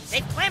Angel.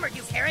 They've clamored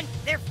you, Karen.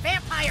 They're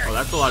vampires. Oh,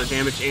 that's a lot of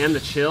damage and the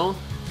chill.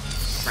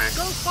 Crack.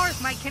 Go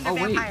forth, my kinder Oh,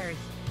 wait. vampires.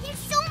 There's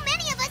so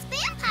many of us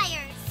vampires.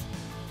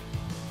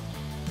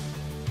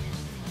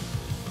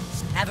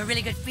 have a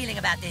really good feeling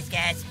about this,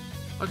 guys.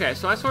 Okay,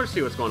 so I sort of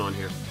see what's going on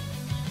here.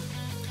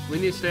 We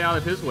need to stay out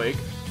of his wake.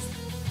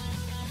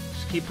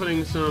 Just keep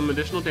putting some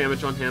additional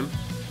damage on him.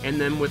 And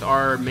then with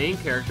our main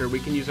character, we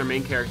can use our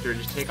main character to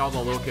just take all the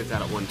little kids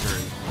out at one turn.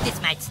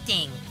 This might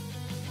sting.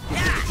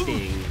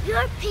 Sting.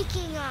 You're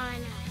picking on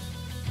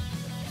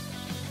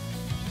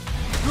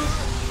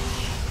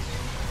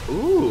us.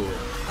 Ooh.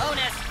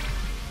 Bonus.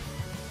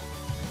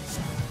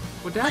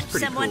 Well, that's Punch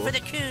pretty someone cool. for the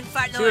coon,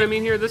 fart See what I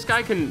mean here? This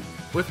guy can,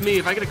 with me,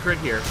 if I get a crit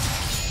here,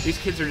 these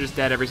kids are just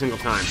dead every single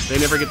time. They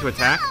never get to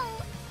attack.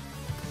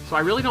 So I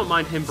really don't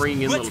mind him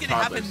bringing in What's little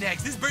gonna toddlers. happen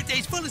next? This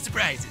birthday's full of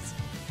surprises.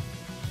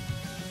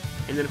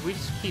 And then if we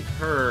just keep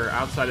her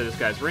outside of this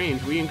guy's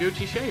range, we in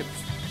Gucci shape.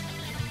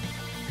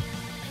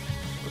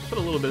 Let's put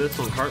a little bit of this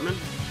on Cartman.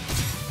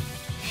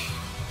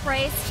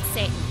 Praise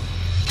Satan.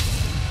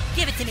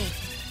 Give it to me.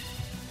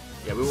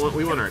 Yeah,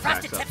 we want our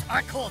attacks Frosted up. tips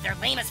aren't cool. They're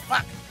lame as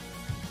fuck.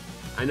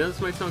 I know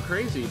this might sound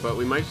crazy, but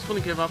we might just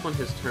want to give up on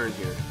his turn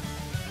here.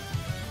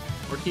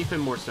 Or keep him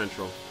more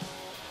central.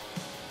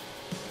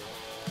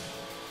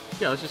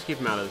 Yeah, let's just keep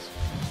him out of this.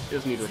 He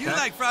doesn't need to attack. You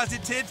like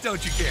frosted tips,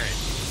 don't you, Karen?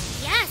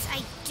 Yes,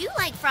 I do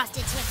like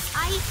frosted tips.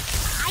 I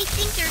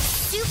think they're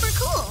super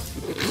cool.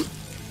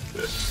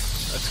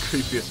 That's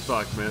creepy as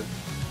fuck, man.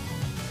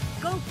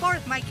 Go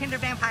forth, my kinder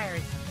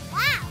vampires.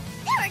 Wow,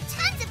 there are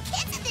tons of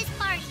kids at this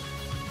party.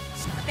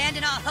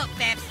 Abandon all hope,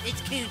 vamps.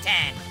 It's coon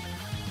time.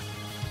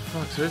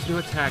 Fuck, so there's new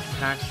attacks.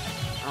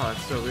 Oh,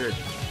 that's so weird.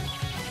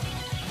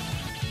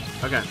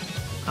 Okay.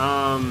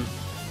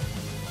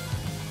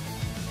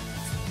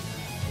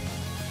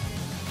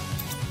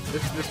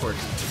 This works.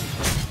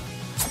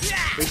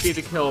 We just need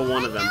to kill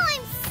one of them Now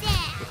I'm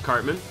sad. with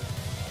Cartman.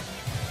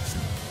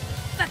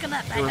 Fuck him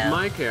up, I And with hope.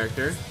 my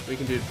character, we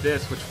can do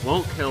this, which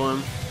won't kill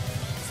him.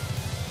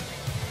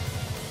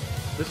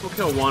 This will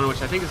kill one,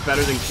 which I think is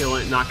better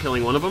than not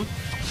killing one of them.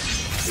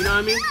 You know what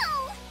I mean?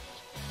 No.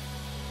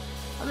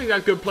 I think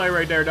that's good play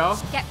right there, dog.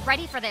 Get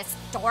ready for this,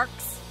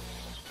 dorks.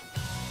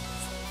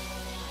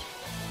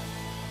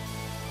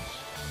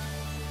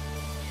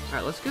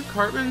 Alright, let's give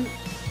Cartman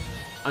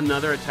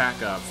another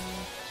attack up.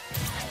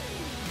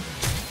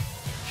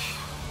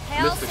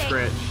 Hail Missed the Satan.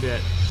 crit,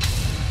 shit.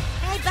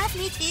 Hey, buff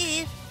me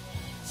too.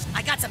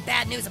 I got some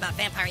bad news about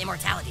vampire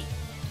immortality.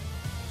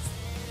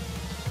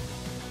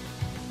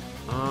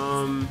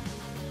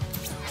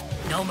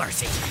 No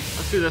mercy.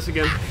 Let's do this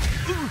again.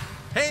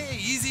 Hey,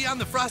 easy on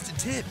the frosted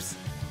tips.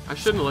 I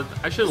shouldn't let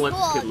this kid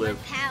Hold live.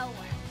 my power.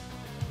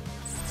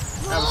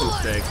 That was a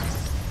mistake.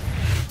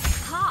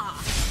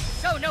 Ha!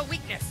 Show no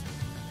weakness.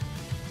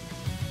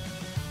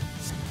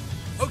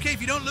 Okay,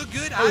 if you don't look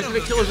good, Oh, I he's don't gonna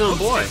look kill his good. own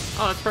boy. Oops.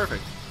 Oh, that's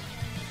perfect.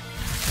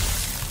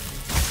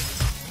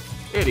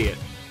 Idiot.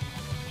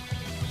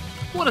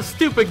 What a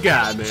stupid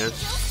guy, man.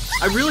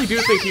 I really do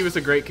think he was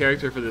a great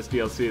character for this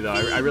DLC, though.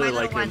 I really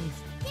like him.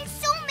 There's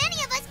so many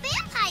of us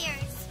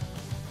vampires.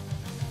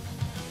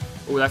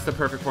 Oh, that's the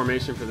perfect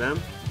formation for them.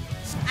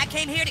 I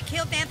came here to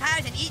kill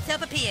vampires and eat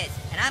sopapillas,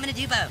 and I'm gonna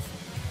do both.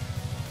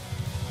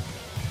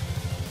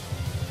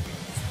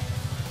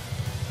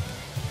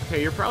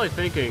 Okay, you're probably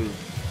thinking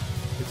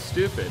it's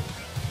stupid,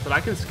 but I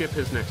can skip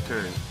his next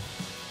turn.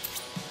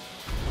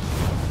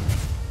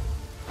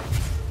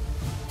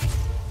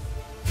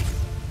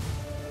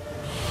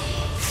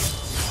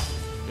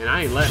 And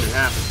I ain't letting it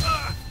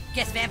happen.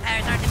 Guess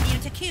vampires aren't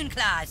immune to coon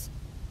claws.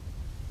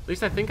 At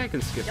least I think I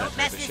can skip Don't that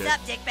mess type of this shit. up,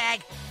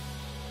 dickbag.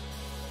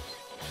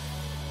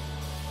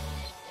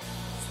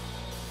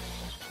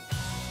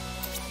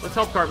 Let's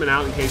help Cartman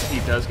out in case he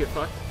does get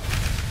fucked.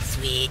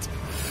 Sweet.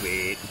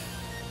 Sweet.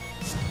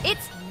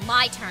 It's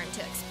my turn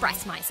to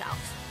express myself.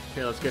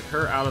 Okay, let's get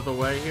her out of the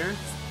way here.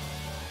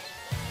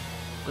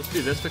 Let's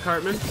do this to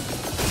Cartman.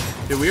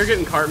 Dude, we are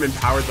getting Cartman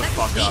powered the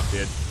fuck up,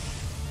 dude.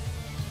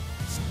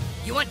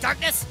 You want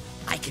darkness?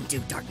 I can do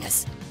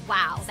darkness.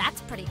 Wow,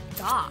 that's pretty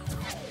goth.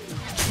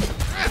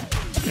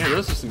 Man,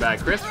 those are some bad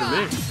crits for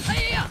me.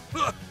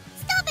 Stop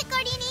it,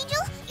 Guardian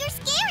Angel. You're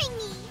scaring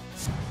me.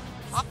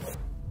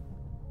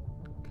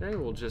 Okay,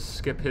 we'll just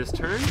skip his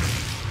turn.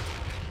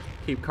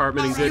 Keep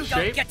Cartman in good You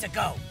shape. don't get to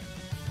go.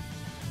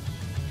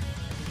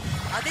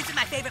 Oh, this is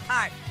my favorite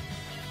part.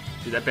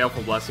 Dude, that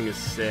Baleful Blessing is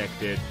sick,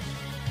 dude.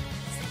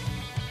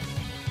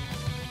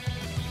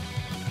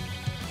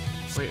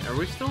 Wait, are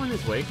we still in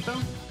his wake, though?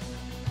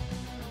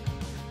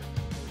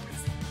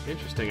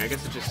 Interesting, I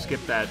guess it just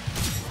skipped that.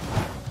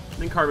 I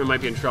think Cartman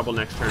might be in trouble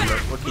next turn, but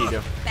what can you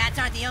do? Bats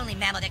aren't the only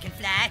mammal that can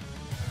fly.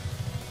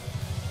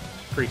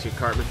 Preach it,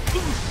 Cartman.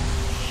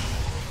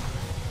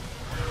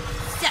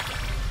 Suck it.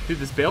 Dude,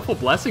 this Baleful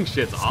Blessing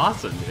shit's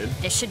awesome, dude.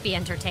 This should be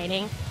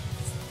entertaining.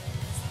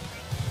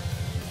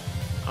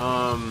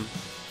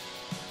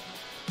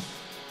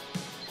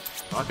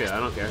 Fuck it, I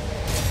don't care.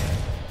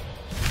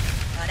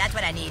 Oh, that's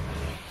what I need.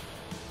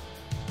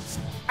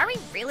 Are we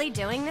really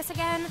doing this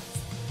again?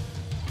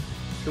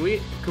 Can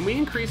we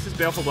increase this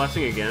Baleful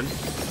Blessing again?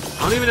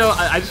 I don't even know.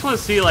 I just want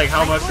to see like how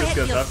My much this forehead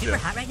goes feels up super to.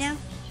 hot right now.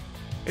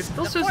 It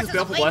still The says forces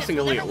this of Baleful Latest Blessing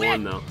will only at never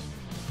 1 win. though,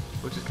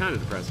 which is kind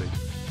of depressing.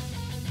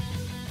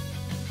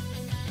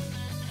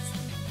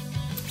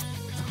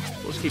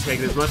 We'll just keep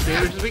taking as much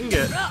damage as we can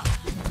get. You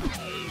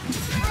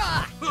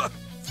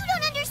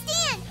don't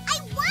understand. I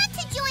want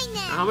to join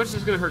them. How much is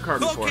this gonna hurt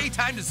Carbon for? Okay,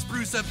 time to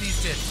spruce up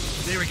these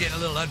tits. They were getting a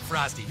little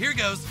unfrosty. Here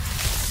goes.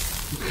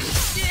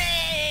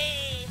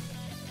 Yay!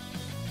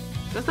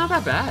 That's not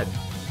that bad.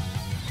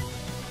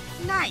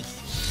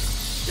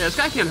 Nice. Yeah, this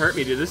guy can't hurt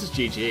me, dude. This is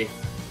GG.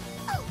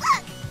 Oh,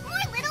 look! More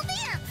little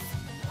vamps!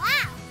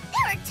 Wow!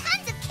 There are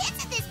tons of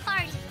kids at this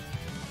party!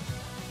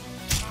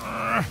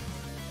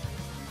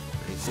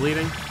 He's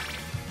bleeding.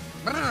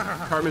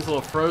 Carbon's a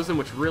little frozen,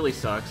 which really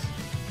sucks.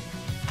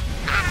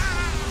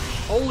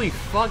 Holy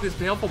fuck, this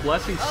Baleful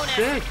Blessing's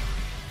sick.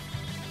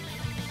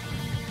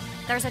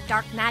 There's a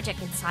dark magic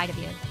inside of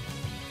you.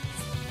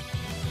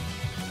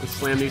 Let's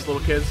slam these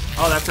little kids.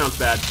 Oh, that sounds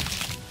bad.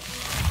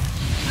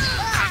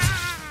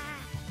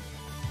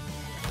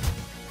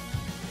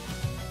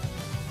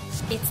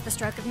 It's the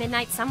stroke of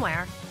midnight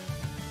somewhere.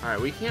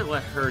 Alright, we can't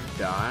let her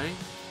die.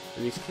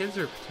 And these kids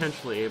are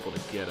potentially able to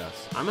get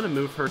us. I'm gonna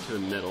move her to the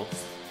middle.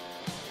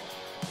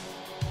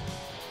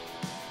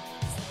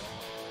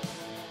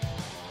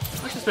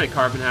 Let's just make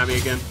Carbon happy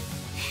again.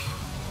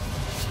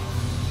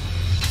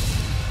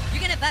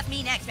 You're gonna buff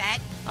me next, right?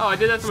 Oh, I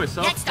did that to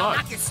myself? Next, I'll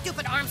Fuck. knock your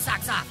stupid arm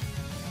socks off.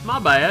 My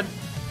bad.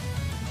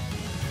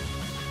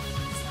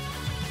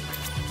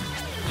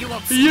 You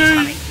won't see me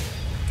coming.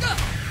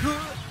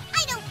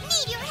 I don't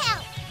need your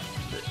help!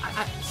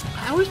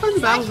 I always find the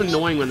battles Watch me.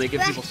 annoying when they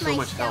give people Rest so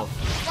much myself.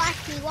 health.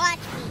 Watch me, watch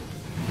me.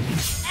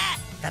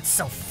 That's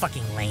so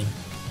fucking lame.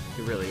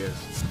 It really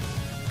is.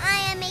 I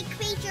am a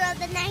creature of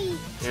the night.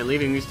 And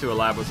leaving these two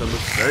alive was a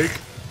mistake.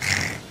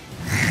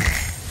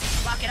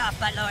 Walk it off,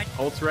 Buttlord.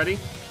 Ult's ready.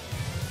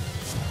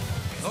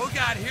 Oh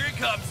god, here it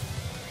comes.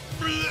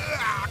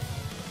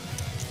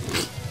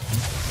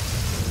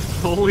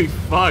 Holy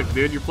fuck,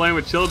 dude. You're playing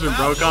with children,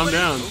 bro. Wow, Calm nobody-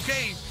 down.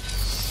 Okay.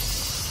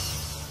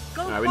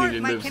 Go Alright, we forth, need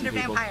to my move some kinder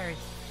people. vampires.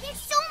 There's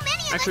so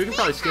many of Actually, we us can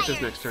probably skip this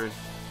vampires. next turn.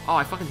 Oh,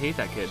 I fucking hate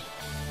that kid.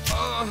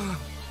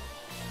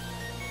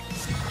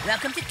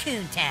 Welcome to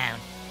Coontown.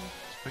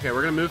 Okay,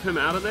 we're gonna move him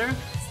out of there.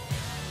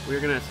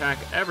 We're gonna attack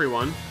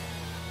everyone.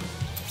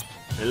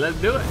 And let's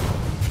do it.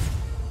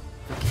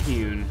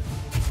 Coon.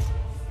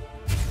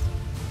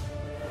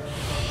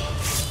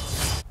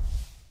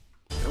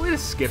 Are we gonna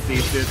skip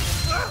these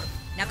dudes?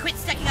 Now quit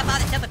sucking up all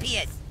the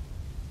togepias.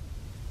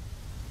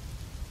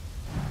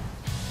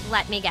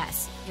 Let me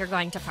guess. You're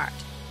going to fart.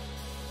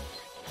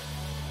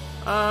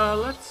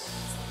 Let's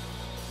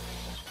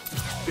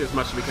get as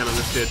much as we can on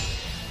this dude.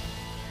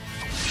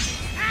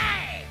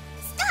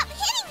 Stop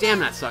hitting Damn,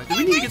 them. that sucks.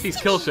 We need to get these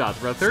kill shots,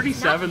 bro.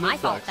 37, Not my that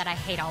fault sucks. that I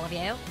hate all of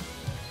you.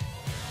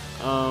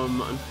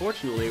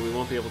 Unfortunately, we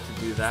won't be able to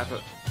do that,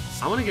 but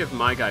I want to give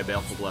my guy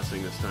Baleful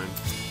Blessing this time.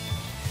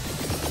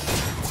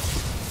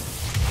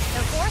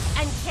 Go forth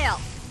and kill.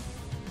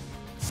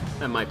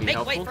 That might be Make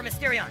helpful. way for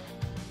Mysterion.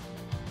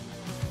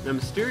 Now,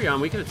 Mysterion,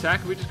 we can attack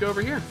if we just go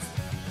over here.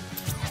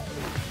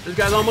 This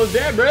guy's almost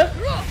dead, bruh.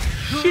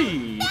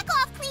 She. Back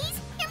off, please.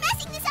 You're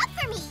messing this up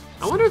for me.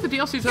 I wonder if the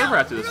DLC's over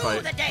after this Rue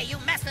fight. the day you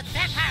mess with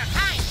vampire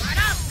kind,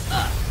 Bardo.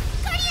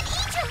 Guardian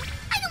Angel,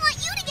 I don't want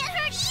you to get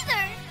hurt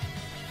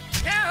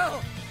either.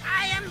 No,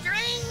 I am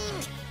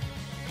drained.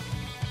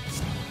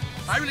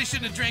 I really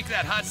shouldn't have drank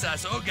that hot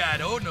sauce. Oh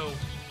god, oh no.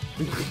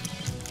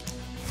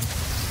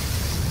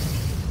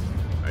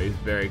 Oh, he's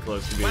very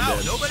close to being Wow,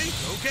 dead. nobody?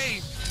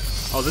 Okay.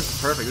 Oh, this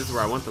is perfect. This is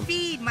where I want them.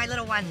 Feed my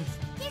little ones.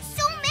 There's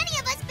so many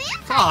of us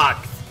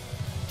vampires.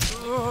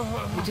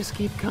 Fuck! We just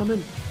keep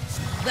coming.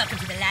 Welcome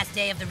to the last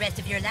day of the rest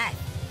of your life.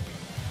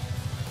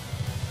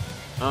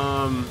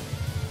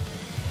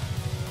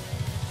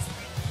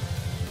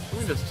 I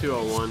think that's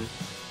 201.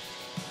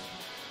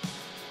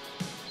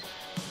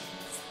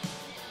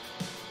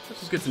 Let's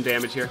just get some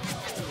damage here.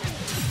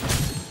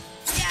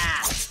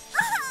 Yeah.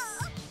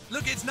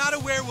 Look, it's not a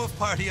werewolf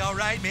party, all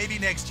right? Maybe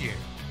next year.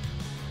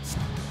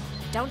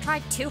 Don't try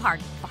too hard,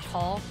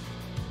 butthole.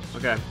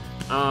 Okay.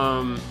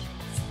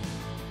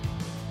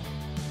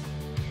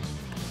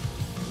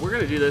 We're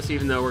gonna do this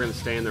even though we're gonna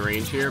stay in the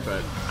range here,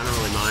 but I don't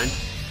really mind.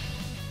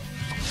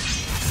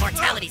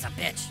 Mortality's a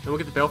bitch. And we'll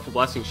get the Baleful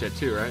Blessing shit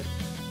too, right?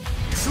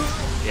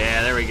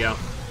 Yeah, there we go.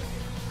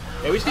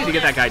 Yeah, we just need to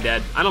get that guy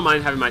dead. I don't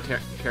mind having my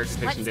character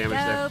take Let's some damage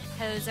there. go,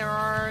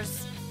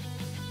 posers.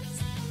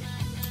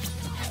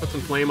 Put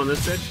some flame on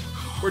this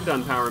bitch. We're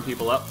done powering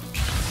people up.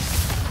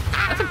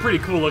 That's a pretty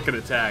cool looking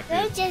attack,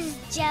 They're dude.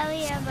 just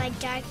jelly of my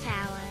dark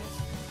powers.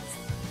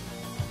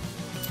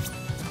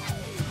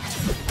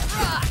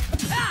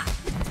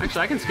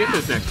 Actually, I can skip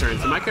this next turn,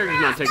 so my character's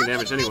not taking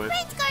damage anyway.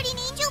 Friends, Guardian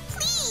Angel,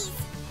 please.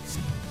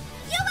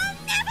 You will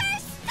never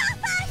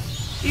stop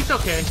us. He's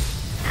okay.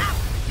 Ow,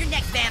 you're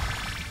next, vamp.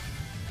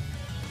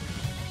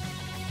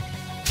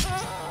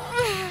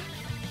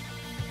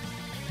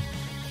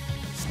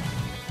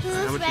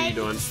 How much are you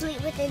doing?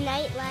 Sleep with the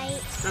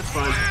nightlight. That's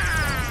fine.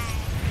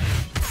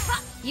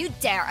 You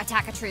dare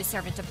attack a true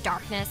servant of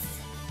darkness?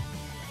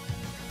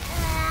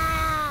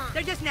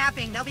 They're just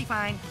napping. They'll be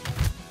fine.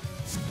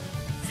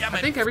 Yeah,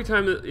 I think every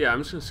time that, yeah, I'm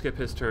just gonna skip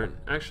his turn.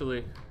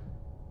 Actually,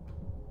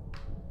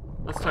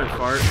 Let's try and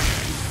fart.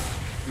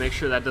 Make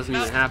sure that doesn't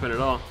even happen at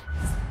all.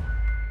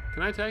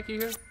 Can I attack you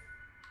here?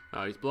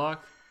 Oh, he's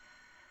blocked.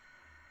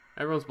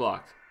 Everyone's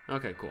blocked.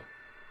 Okay, cool.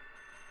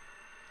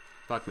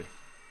 Fuck me.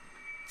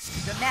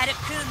 Dramatic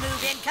crew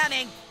move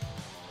incoming.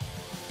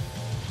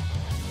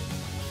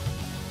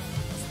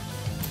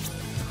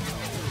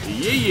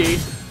 Yee.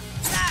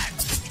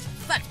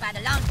 Fucked by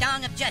the long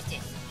dong of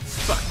justice.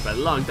 Fucked by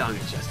the long dong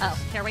of justice. Oh,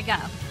 here we go.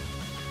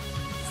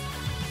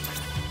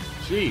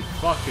 Gee,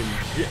 fucking.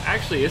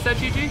 Actually, is that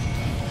GG?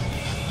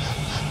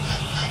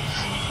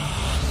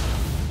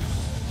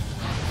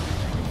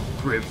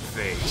 Grim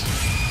fate.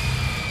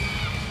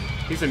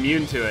 He's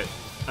immune to it.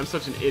 I'm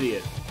such an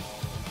idiot.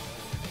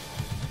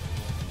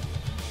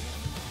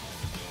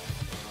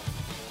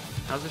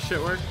 How's this shit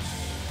work?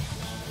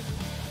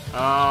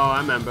 Oh, I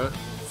remember.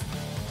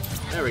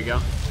 There we go.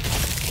 I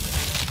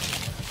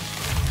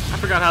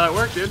forgot how that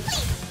worked, dude.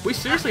 We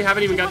seriously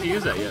haven't even got to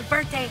use that yet.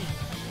 Birthday.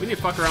 We need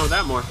to fuck around with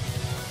that more.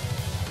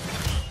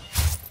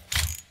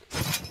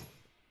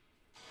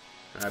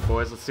 Alright,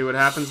 boys, let's see what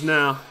happens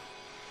now.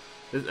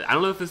 I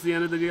don't know if this is the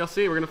end of the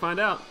DLC. We're gonna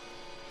find out.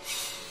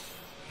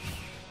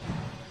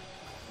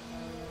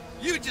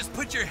 You just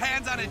put your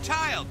hands on a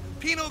child.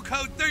 Penal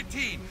Code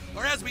 13,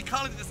 or as we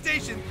call it at the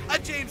station, a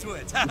James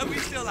Woods. We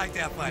still like to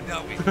have fun,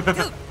 don't we?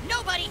 Dude,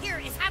 nobody here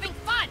is having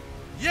fun.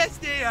 Yes,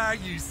 they are,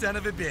 you son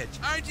of a bitch.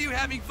 Aren't you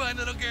having fun,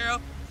 little girl?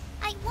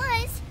 I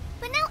was,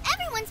 but now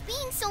everyone's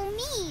being so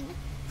mean.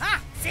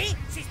 Ha! See?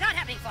 She's not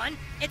having fun.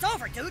 It's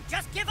over, dude.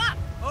 Just give up.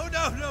 Oh,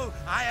 no.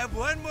 I have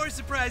one more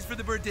surprise for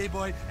the birthday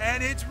boy,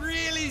 and it's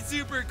really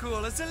super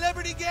cool. A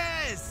celebrity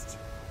guest.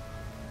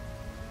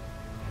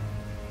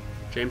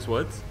 James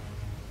Woods?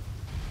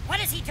 What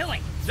is he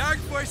doing? Dark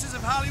forces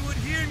of Hollywood,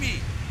 hear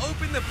me.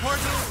 Open the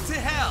portal to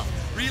hell.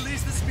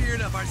 Release the spirit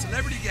of our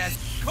celebrity guest,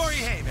 Corey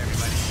Haim,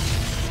 everybody.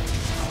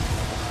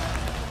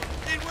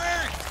 It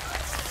worked.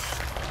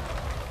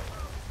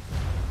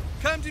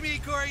 Come to me,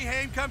 Corey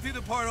Haim. Come through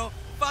the portal.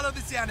 Follow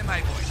the sound of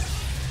my voice.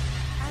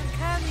 I'm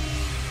coming.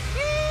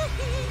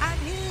 I'm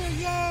here,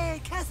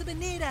 yay. Casa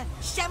Bonita.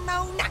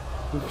 Shamona.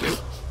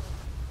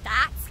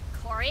 That's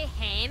Corey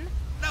Haim.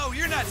 No,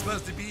 you're not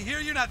supposed to be here.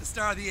 You're not the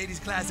star of the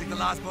 80s classic, The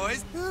Lost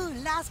Boys. Ooh,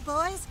 Lost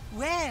Boys?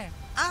 Where?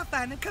 I'll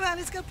find them. Come on,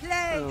 let's go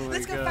play. Oh my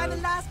Let's go God. find the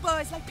Lost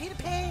Boys like Peter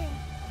Pan.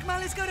 Come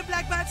on, let's go to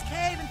Black Box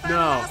Cave and find No.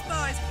 the Lost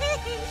Boys.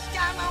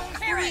 Shamona.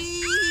 Karen.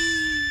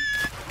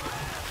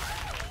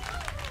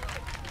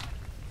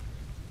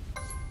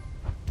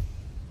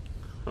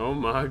 Oh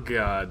my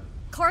god.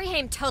 Corey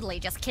Haim totally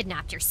just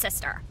kidnapped your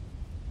sister.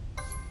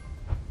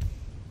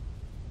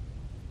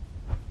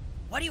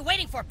 What are you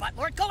waiting for,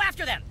 Buttlord? Go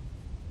after them.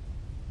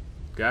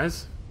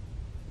 Guys,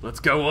 let's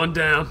go on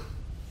down.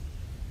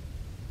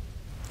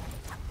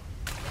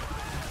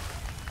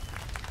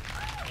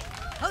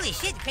 Holy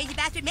shit, the crazy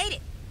bastard made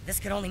it. This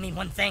could only mean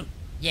one thing.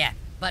 Yeah,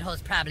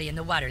 Butthole's probably in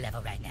the water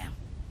level right now.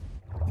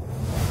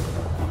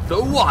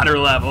 The water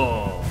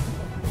level.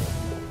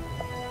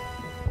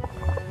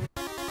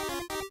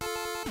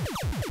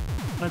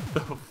 What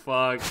the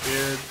fuck,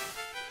 dude?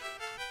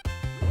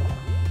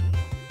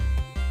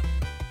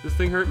 This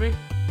thing hurt me?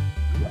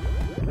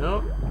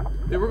 Nope.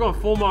 Dude, we're going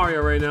full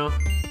Mario right now.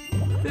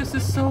 This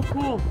is so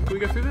cool. Can we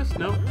get through this?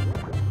 No.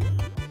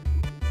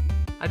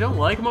 I don't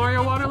like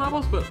Mario water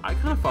levels, but I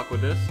kind of fuck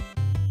with this.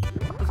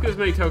 Let's get as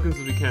many tokens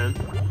as we can.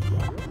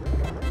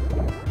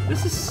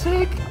 This is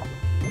sick.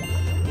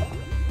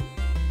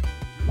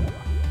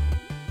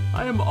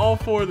 I am all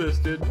for this,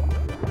 dude.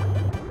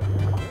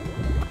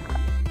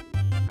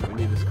 We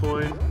need this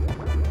coin.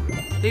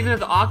 They even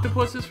have the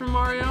octopuses from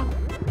Mario.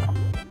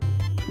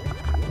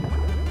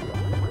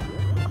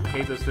 I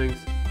hate those things.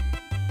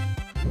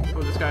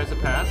 Oh, this guy has a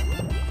pass.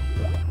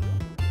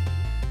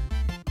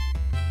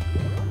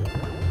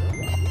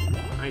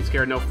 I ain't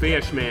scared of no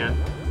fish, man.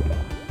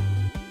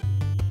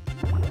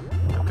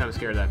 I'm kind of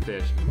scared of that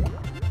fish.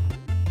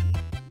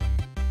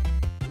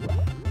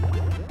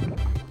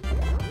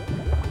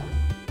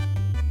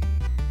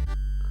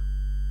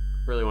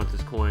 Really want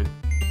this coin.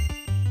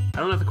 I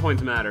don't know if the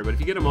coins matter, but if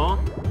you get them all,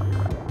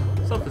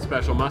 something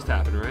special must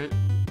happen, right?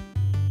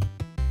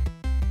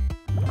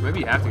 Or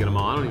maybe you have to get them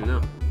all, I don't even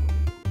know.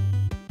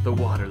 The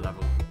water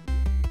level.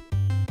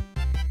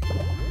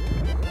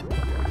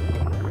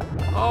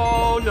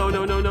 Oh, no,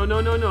 no, no, no,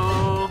 no, no,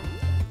 no.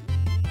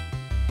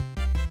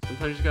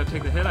 Sometimes you just gotta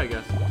take the hit, I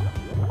guess.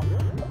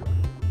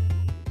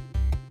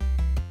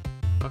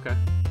 Okay.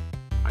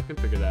 I can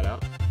figure that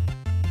out.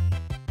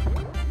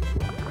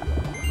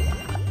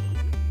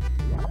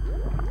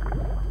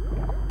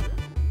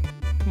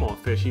 Come on,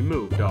 fishy,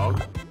 move,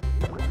 dog.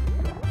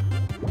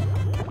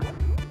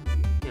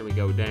 And we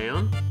go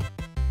down.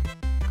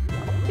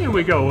 And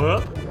we go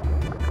up.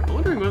 I'm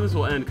wondering when this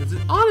will end, because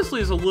it honestly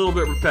is a little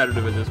bit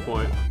repetitive at this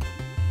point.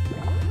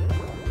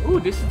 Ooh,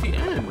 this is the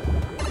end.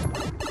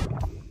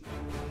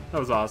 That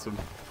was awesome.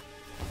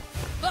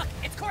 Look,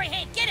 it's Corey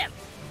Haim. Get him.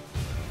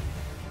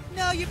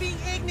 No, you're being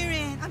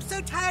ignorant. I'm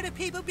so tired of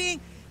people being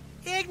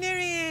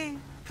ignorant.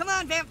 Come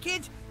on, Vamp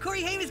kids.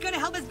 Corey Haim is going to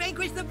help us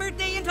vanquish the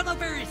birthday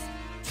interlopers.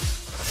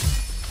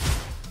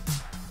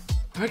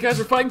 Alright guys,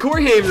 we're fighting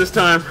Corey Haim this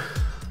time.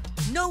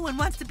 No one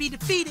wants to be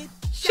defeated.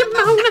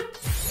 Shimona!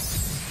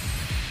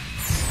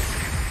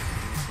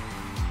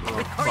 Oh,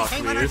 With Corey fuck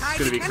Haim me, on our this is side,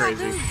 gonna we be cannot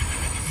crazy. lose.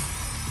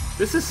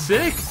 This is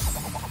sick!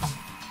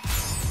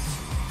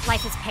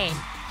 Life is pain.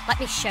 Let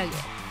me show you.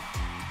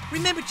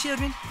 Remember,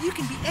 children, you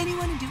can be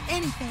anyone and do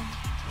anything.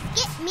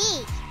 Get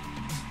me.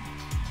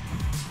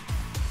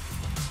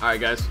 Alright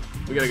guys,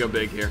 we gotta go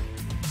big here.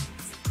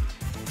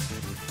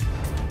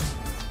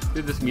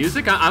 Dude, this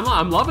music,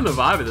 I'm loving the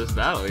vibe of this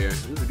battle here.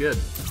 This is good.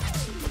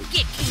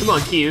 Get Come on,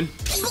 Keen.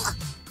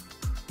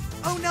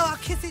 Oh no, I'll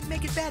kiss it and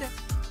make it better.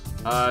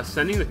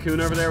 Sending the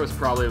coon over there was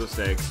probably a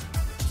mistake.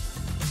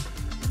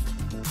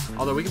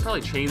 Although we can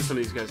probably chain some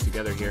of these guys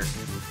together here.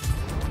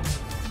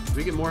 Do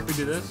we get more if we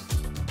do this?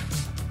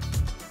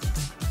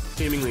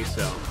 Seemingly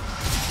so.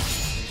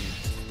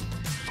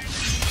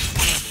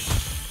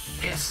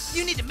 Yes.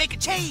 You need to make a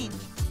change.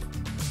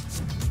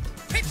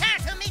 Prepare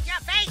to meet your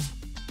fate.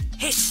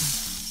 Hiss.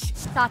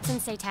 Thoughts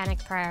and satanic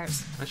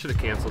prayers. I should have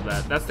canceled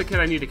that. That's the kid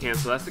I need to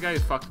cancel. That's the guy who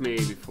fucked me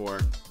before.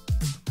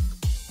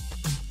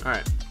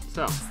 Alright,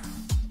 so.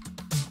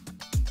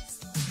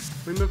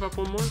 Can we move up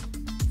one more?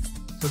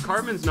 So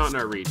Cartman's not in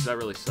our reach. That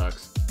really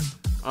sucks.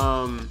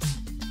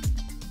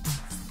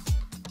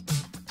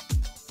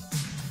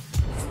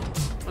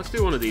 Let's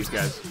do one of these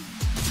guys.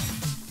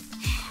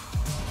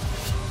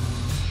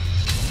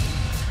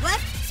 What?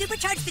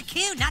 Supercharge the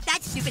Q, not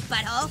that stupid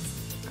butthole.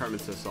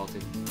 Cartman's so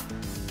salty.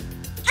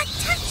 A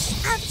touch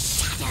of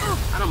shadow.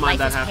 I don't mind Life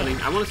that is happening.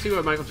 pain. I want to see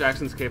what Michael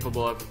Jackson's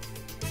capable of.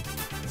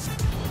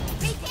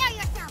 Prepare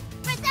yourself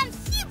for some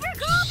super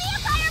cool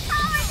vampire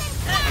powers and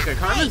stuff. Okay,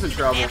 Cartman's in Hey,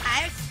 trouble.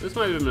 vampires. This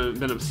might have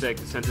been a mistake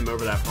to send him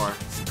over that far.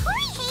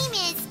 Corey Haim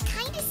is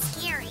kind of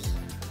scary.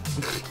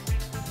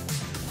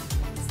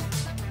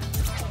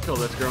 Kill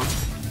this girl.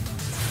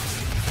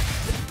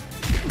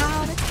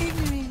 Oh, that's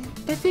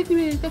ignorant. That's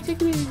ignorant. That's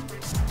ignorant.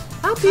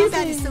 How Oh,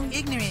 that is so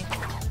ignorant.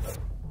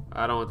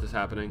 I don't want this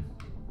happening.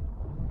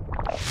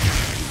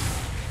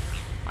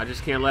 I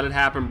just can't let it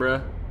happen,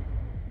 bruh.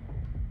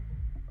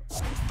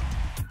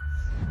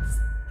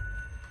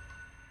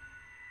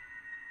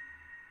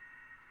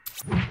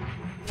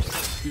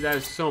 Dude, that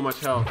is so much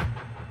health.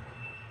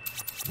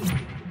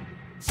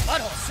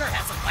 Butthole sure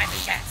has some lively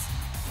chance.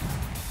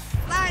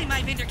 Fly,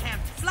 my Vindercamp.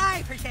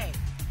 Fly, per se.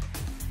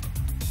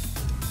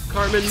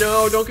 Cartman,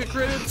 no, don't get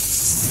critted.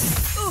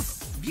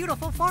 Oof,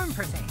 beautiful form,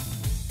 per se.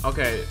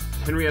 Okay,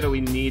 Henrietta,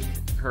 we need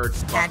her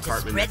to Time buff to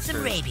Cartman spread next some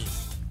turn. rabies.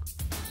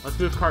 Let's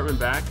move Cartman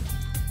back.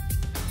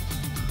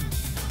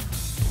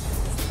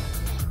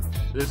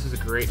 This is a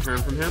great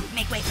turn from him.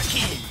 Make way for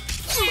Q.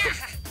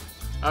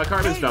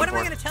 Cartman's Hey, done what for.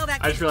 am I gonna tell that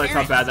I just kid's realized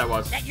how parents? bad that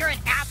was. That you're an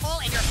asshole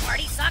and your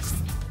party sucks?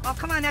 Oh,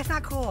 come on, that's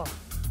not cool.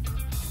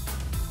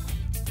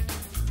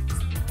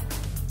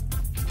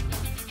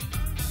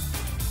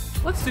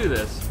 Let's do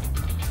this.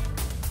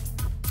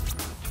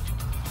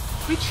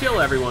 We chill,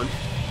 everyone.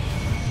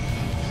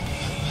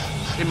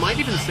 It might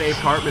even save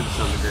Cartman to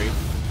some degree.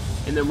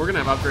 And then we're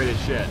gonna have upgraded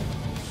shit.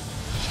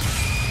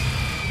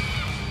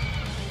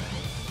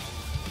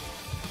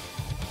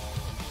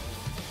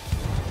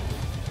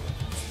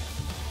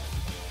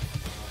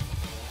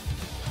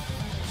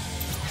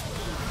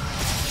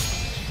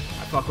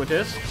 I fuck with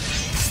this.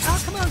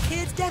 Oh, come on,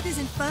 kids. Death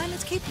isn't fun.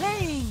 Let's keep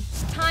playing.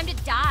 Time to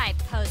die,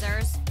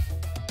 posers.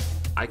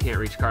 I can't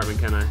reach Cartman,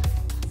 can I?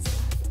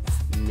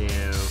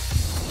 No.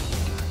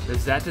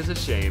 That is a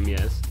shame,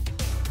 yes.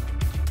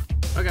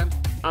 Okay.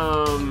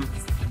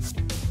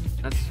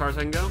 That's as far as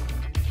I can go.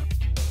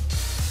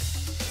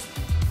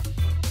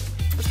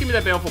 Let's give me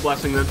that baleful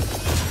blessing then.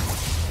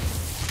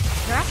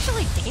 You're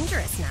actually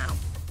dangerous now.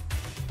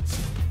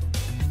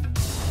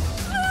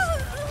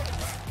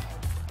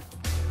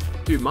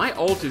 Dude, my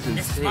ult is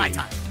This is my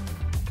insane. time.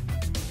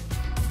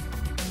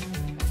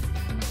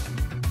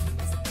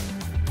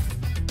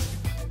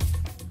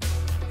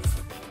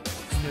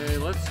 Okay,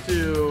 let's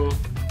do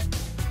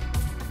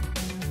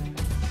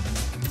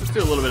a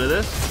little bit of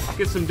this.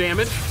 Get some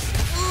damage.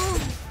 Ooh.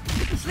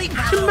 Sleep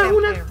now, Shimona.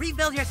 little vampire.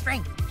 Rebuild your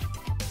strength.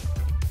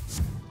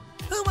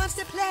 Who wants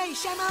to play,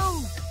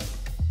 Shamo?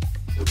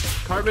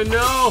 Cartman,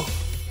 no!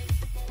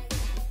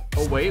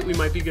 Oh wait, we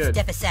might be good.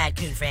 Step aside,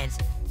 coon friends.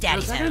 Now,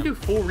 Daddy's is that gonna home. do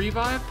full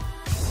revive?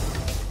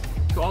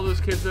 To all those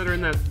kids that are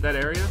in that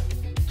area?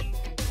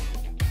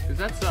 Because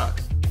that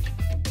sucks.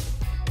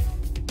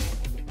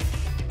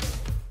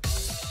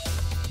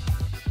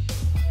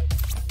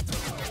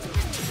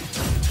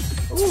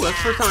 Ooh, that's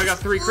the first time I got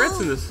 3 crits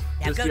in this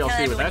Now go tell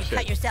DLC with everyone that you shit.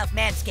 cut yourself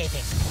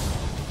manscaping.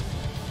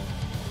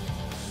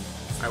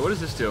 Alright, what does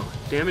this do?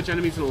 Damage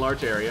enemies in a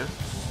large area.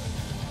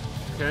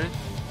 Okay.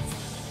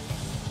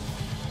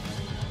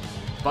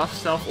 Buff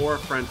self or a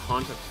friend,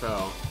 haunt a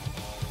foe.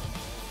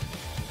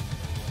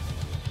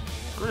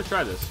 I'm gonna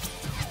try this.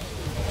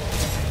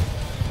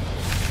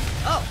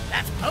 Oh,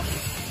 that's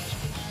potent.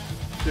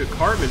 Dude,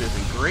 Cartman is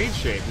in great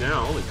shape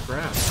now. Holy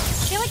crap. I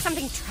feel like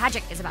something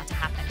tragic is about to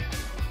happen.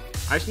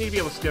 I just need to be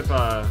able to skip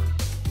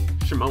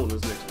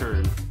Shimona's next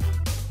turn.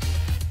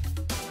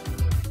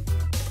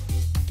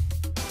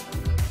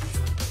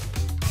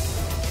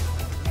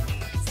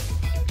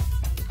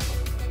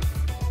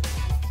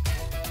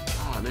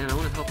 man, I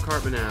want to help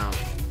Cartman out.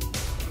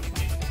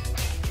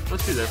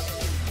 Let's do this.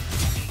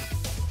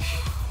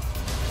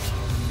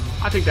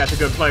 I think that's a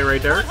good play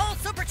right there. Whole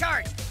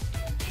supercharged.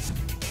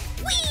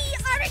 We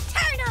are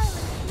eternal!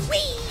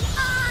 We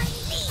are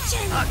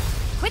legion!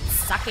 Quit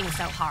sucking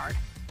so hard.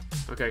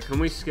 Okay, can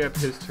we skip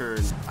his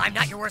turn? I'm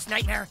not your worst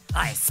nightmare.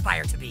 I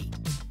aspire to be.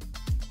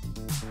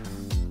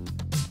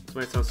 This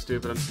might sound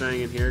stupid. I'm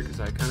staying in here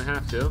because I kind of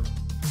have to.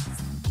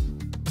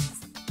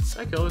 Did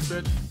I kill this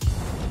bitch?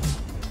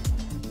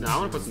 No, I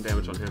want to put some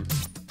damage on him.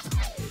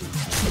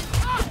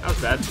 That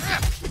was bad.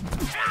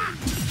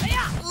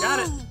 Got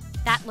it.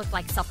 That looked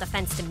like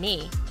self-defense to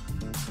me.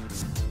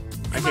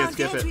 I can't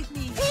skip it.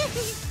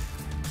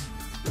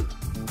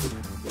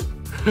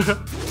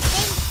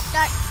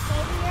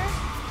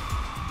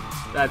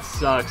 That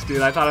sucks,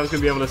 dude. I thought I was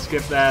gonna be able to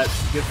skip that.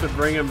 Gets to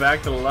bring him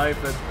back to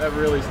life. That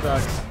really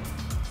sucks.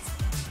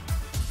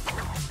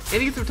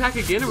 And he gets to attack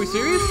again? Are we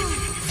serious?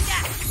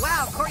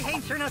 Wow, Corey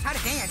Haim sure knows how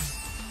to dance.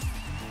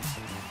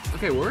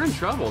 Okay, we're in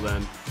trouble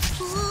then.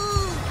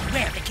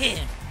 Grab the kid.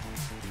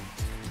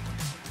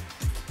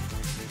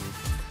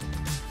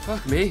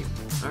 Fuck me.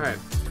 Alright.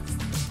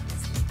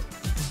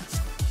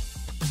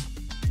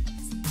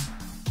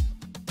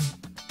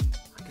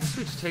 I guess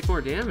we just take more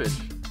damage.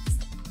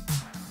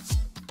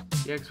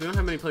 Yeah, because we don't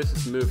have many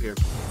places to move here.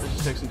 Let's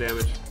just take some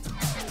damage.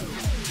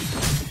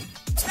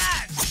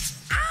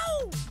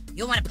 Ow!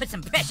 You'll want to put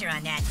some pressure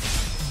on that.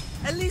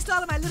 At least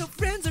all of my little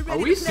friends are ready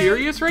Are we to play.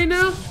 serious right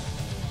now?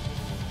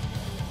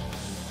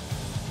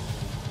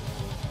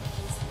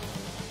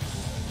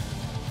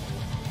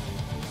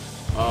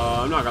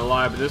 I'm not gonna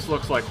lie, but this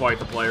looks like quite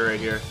the play right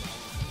here.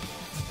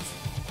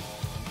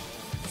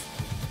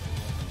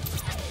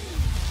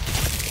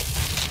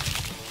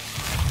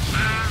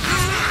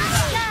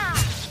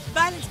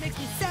 Violence makes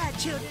me sad,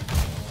 children.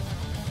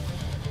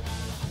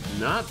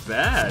 Not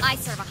bad. I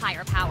serve a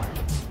higher power.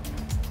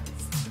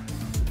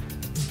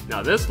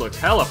 Now this looks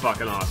hella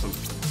fucking awesome.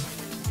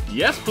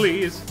 Yes,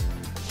 please.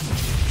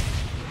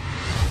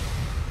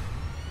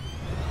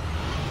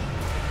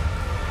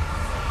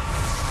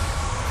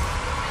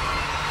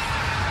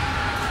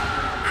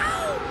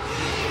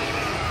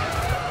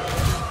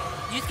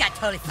 You just got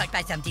totally fucked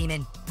by some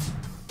demon.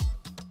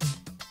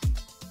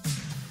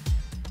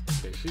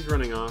 Okay, she's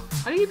running off.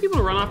 How do you get people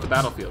to run off the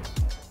battlefield?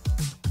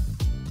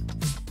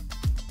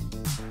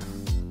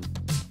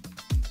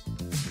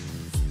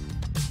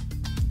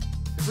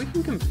 If we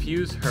can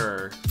confuse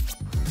her,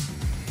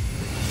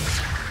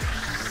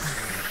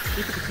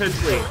 she could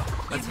potentially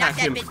You've attack knocked that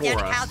him bitch for down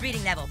to us. Kyle's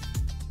reading level.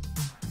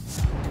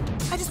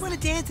 I just want to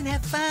dance and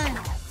have fun.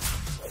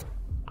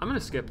 I'm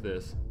gonna skip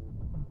this.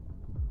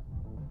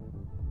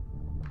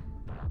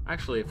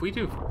 Actually, if we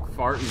do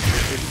fart and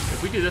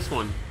if we do this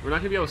one, we're not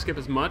gonna be able to skip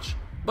as much,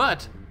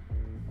 but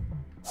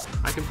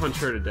I can punch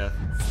her to death.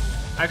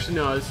 Actually,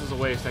 no, this is a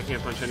waste. I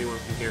can't punch anyone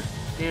from here.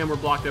 Damn, we're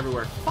blocked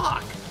everywhere.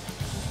 Fuck!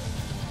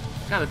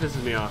 God, that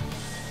pisses me off.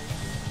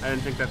 I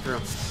didn't think that through.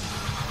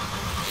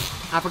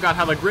 I forgot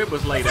how the grid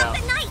was laid out.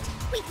 The night,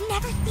 we'd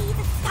never see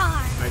the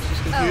stars. Alright,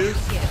 she's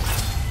confused.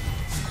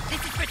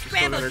 This is for Just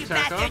don't let scrambles, her you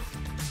attack bastard. off.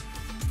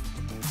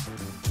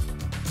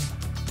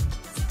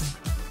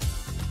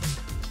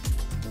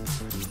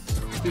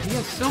 Dude, he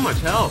has so much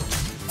health.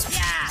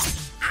 Yeah!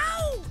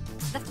 Ow!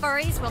 The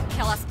furries will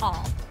kill us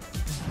all.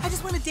 I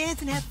just want to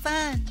dance and have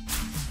fun.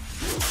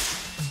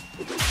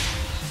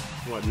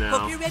 What now?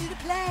 Hope you're ready to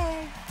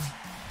play.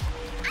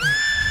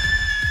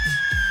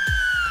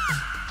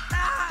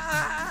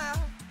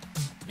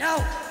 No!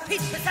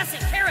 He's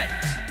possessing Karen!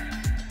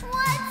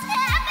 What's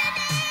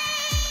happening?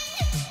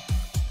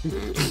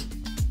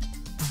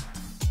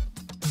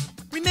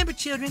 Remember,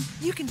 children,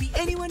 you can be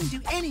anyone and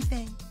do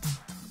anything.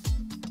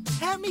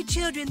 Help me,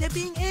 children. They're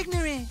being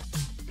ignorant.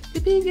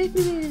 They're being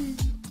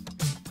ignorant.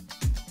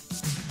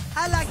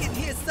 I like it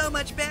here so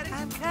much better.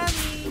 I'm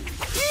coming.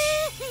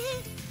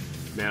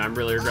 Man, I'm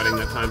really regretting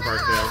that time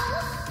park fail.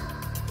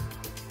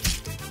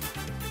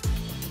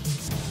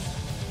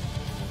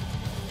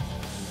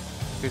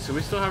 Okay, so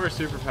we still have our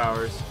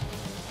superpowers.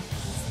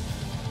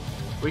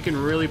 We can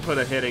really put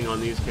a hitting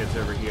on these kids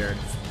over here.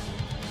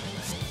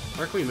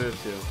 Where can we move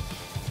to?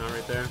 Not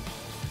right there.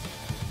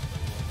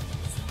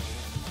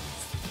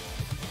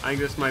 I think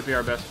this might be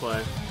our best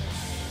play.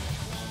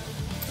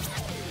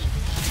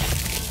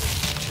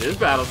 This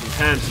battle's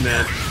intense,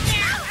 man.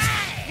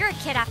 You're a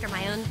kid after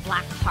my own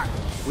black heart.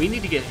 We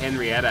need to get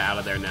Henrietta out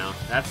of there now.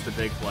 That's the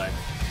big play.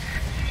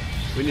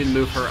 We need to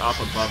move her up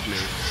above me.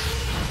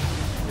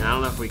 And I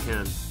don't know if we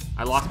can.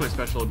 I lost my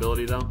special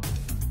ability, though.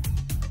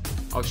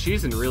 Oh,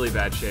 she's in really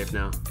bad shape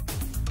now.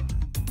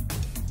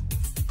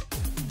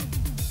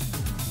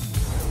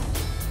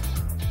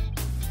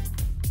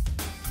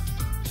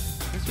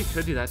 I guess we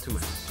could do that to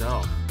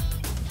myself.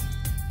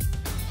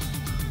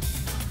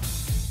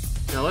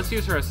 Now, let's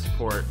use her as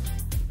support.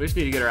 We just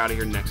need to get her out of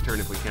here next turn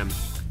if we can.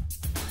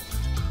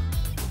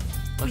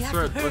 Let's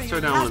throw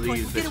down one of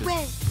these bitches.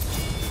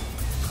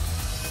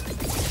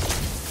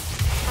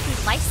 I'll be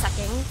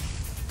life-sucking.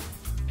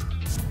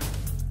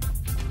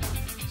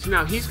 So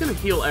now he's gonna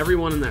heal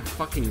everyone in that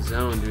fucking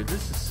zone, dude.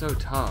 This is so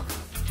tough.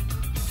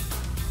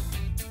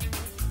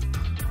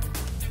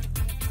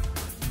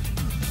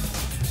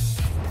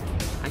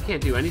 I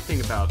can't do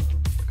anything about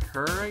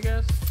her, I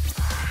guess?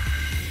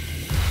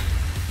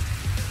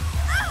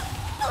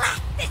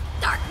 Blast this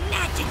dark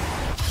magic!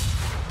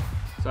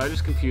 So I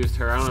just confused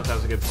her. I don't know if that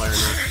was a good play or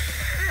not.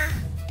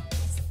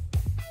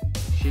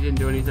 She didn't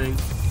do anything.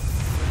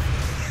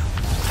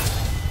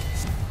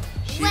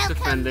 She's Welcome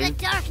defending. the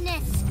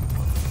darkness.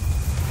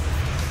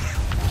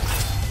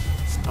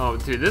 Oh,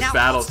 dude, this Now,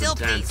 battle's hold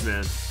still, intense, please.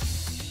 man.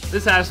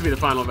 This has to be the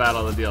final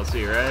battle of the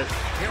DLC, right?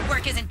 Your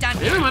work isn't done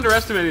Maybe yet. I'm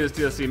underestimating this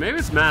DLC. Maybe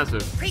it's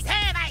massive.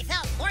 Prepare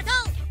myself, mortal!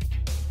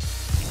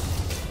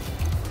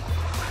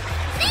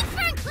 Thanks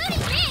for including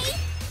me.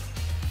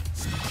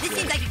 This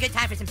seems like a good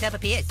time for some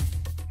self-appeals.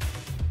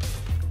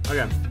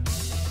 Okay.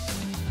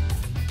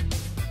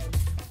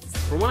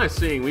 From what I'm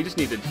seeing, we just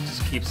need to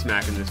just keep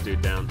smacking this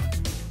dude down.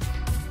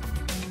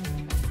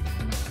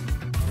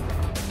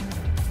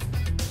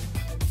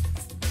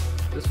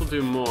 This will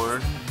do more.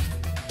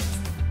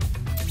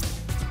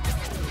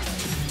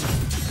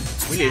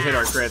 We need to hit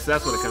our crits.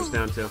 That's what it comes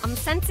down to. I'm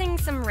sensing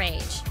some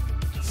rage.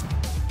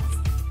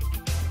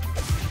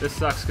 This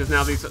sucks because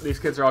now these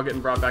kids are all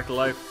getting brought back to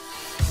life.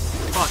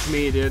 Fuck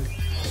me, dude.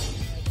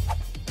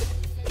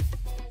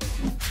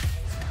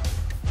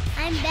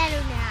 I'm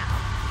better now.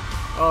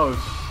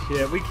 Oh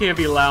shit, we can't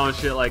be allowing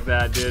shit like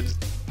that, dude.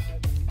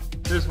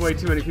 There's way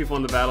too many people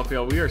on the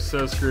battlefield. We are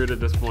so screwed at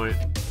this point.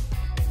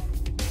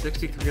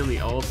 63 on the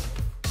ult.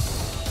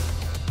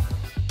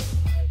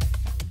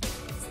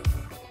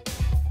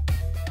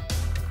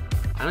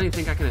 I don't even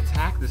think I can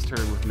attack this turn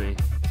with me.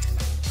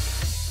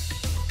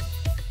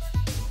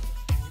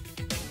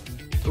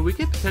 But we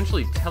could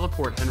potentially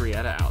teleport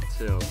Henrietta out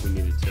too if we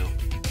needed to.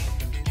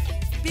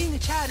 Being a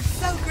child is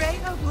so great.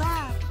 Oh,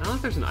 wow. I don't know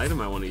if there's an item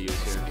I want to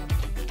use here.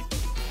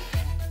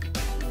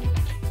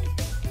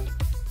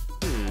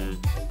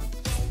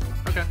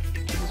 Okay,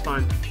 this is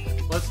fine.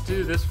 Let's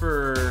do this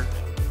for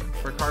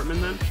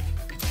Cartman then.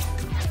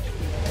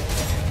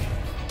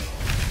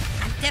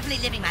 I'm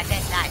definitely living my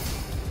best life.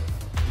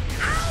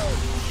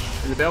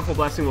 And the Baleful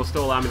Blessing will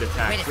still allow me to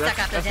attack. Way to So suck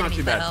up that's those not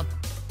too enemies, bad. butthole.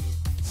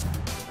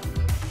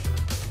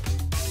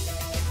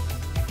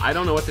 I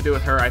don't know what to do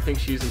with her. I think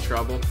she's in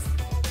trouble.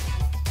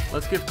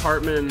 Let's give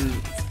Cartman...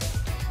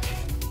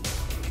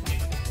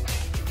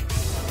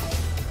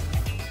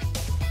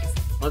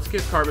 Let's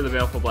give Cartman the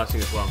Baleful Blessing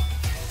as well.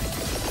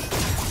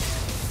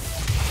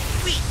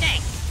 Sweet,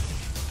 thanks.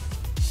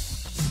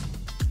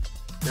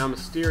 Now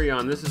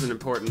Mysterion, this is an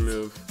important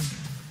move.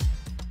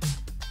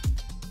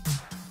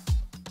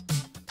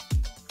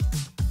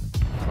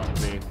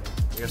 Fuck me.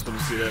 I guess we'll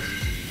just do this.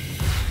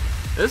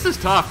 This is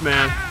tough,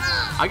 man.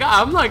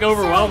 I'm like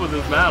overwhelmed with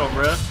this battle,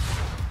 bruh.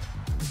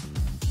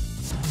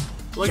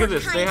 Look at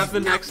this. They have the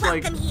next,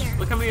 like,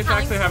 look how many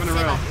attacks they have in a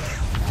row.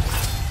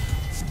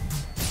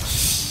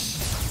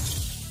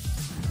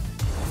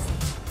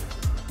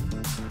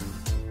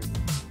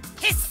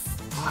 Hiss!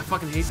 Oh, I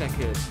fucking hate that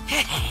kid.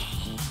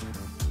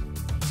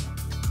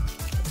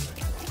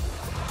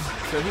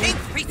 So Thanks,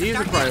 Priest of he's a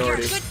Darkness. You're a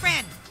priority. good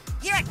friend.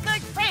 You're a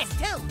good friend,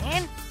 too,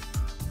 man.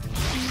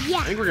 I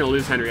Yeah. think we're gonna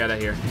lose Henrietta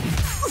here.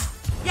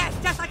 Yes,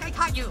 just like I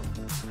taught you.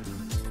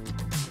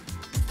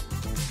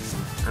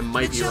 I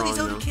might Let's be show wrong these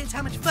older though. kids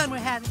how much fun we're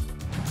having.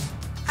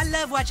 I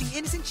love watching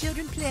innocent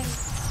children play.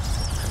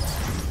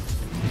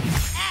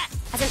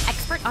 As an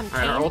expert on All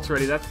right, our pain, ult's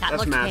ready. That's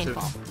looked massive.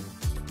 painful.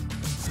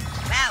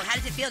 Wow, how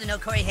does it feel to know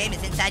Corey Haim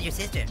is inside your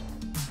sister?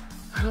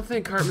 I don't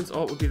think Cartman's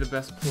ult would be the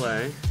best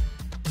play.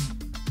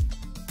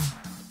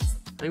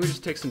 I think we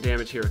just take some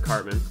damage here with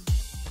Cartman.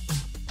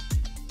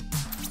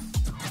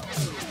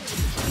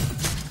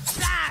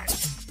 Ah!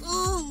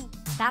 Ooh!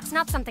 That's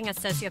not something a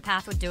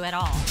sociopath would do at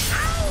all.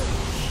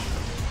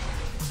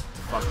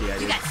 Fuck yeah, You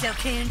dude. got so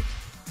cooned.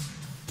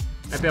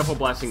 That Baleful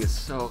Blessing is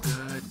so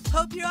good.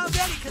 Hope you're all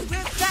ready, because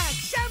we're back.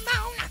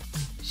 Shimona!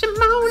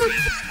 Shimona!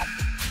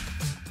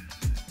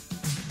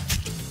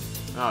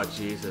 Oh,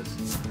 Jesus.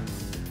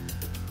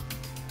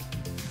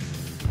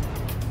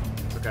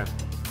 Okay.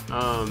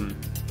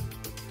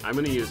 I'm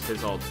gonna use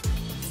his ult.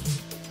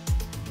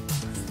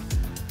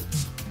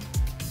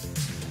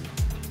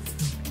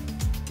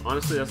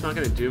 Honestly, that's not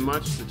gonna do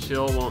much. The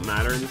chill won't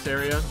matter in this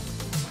area.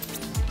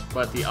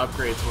 But the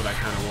upgrade's what I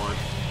kinda want.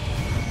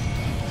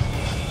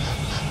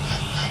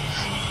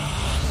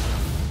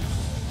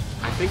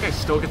 I think I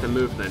still get the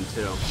move then,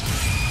 too.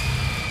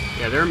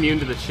 Yeah, they're immune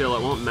to the chill.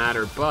 It won't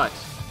matter, but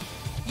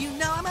You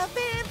know I'm a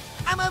vamp.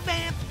 I'm a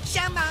vamp.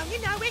 Shimon, you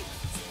know it.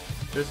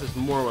 this is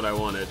more what I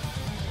wanted.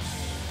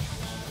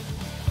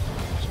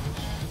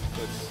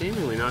 So it's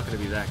seemingly not going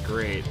to be that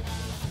great.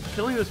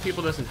 Killing those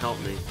people doesn't help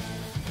me.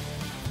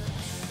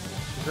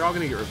 They're all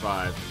going to get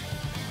revived.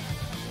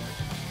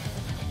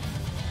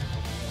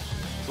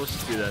 So let's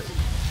just do this.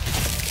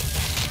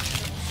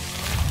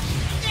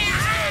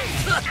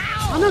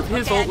 I don't know if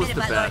his Okay, ult was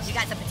admit it, the my lord, best. you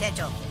got some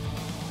potential.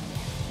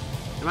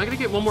 Am I going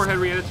to get one more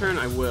Henrietta turn?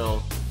 I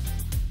will.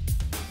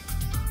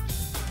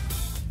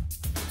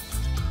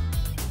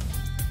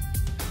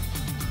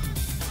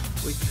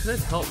 We could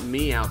help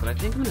me out, but I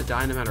think I'm gonna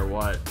die no matter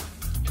what.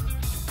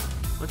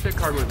 Let's hit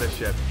Carbon with this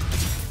shit.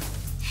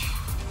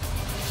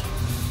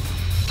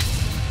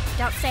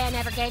 Don't say I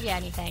never gave you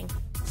anything.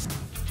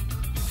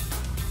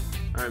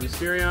 Alright,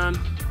 Mysterion. I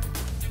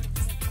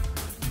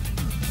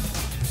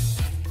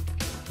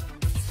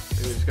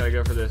think we just gotta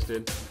go for this,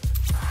 dude.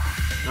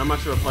 Not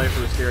much of a play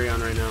for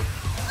Mysterion right now.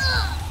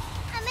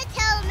 I'm a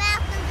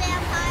telemaster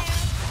vampire.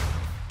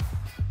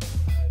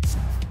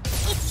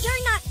 If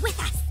you're not with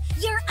us,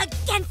 you're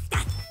against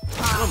us.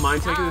 I don't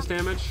mind taking this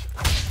damage.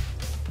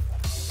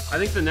 I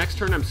think the next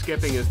turn I'm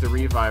skipping is the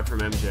revive from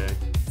MJ.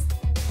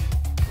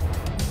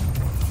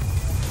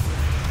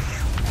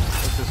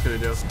 What's this gonna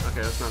do?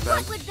 Okay, that's not bad.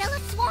 What would Bella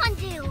Swan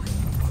do?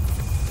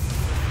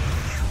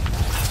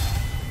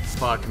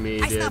 Fuck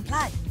me, I smell dude.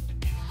 blood.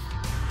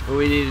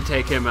 We need to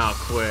take him out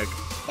quick.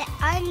 The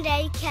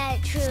undead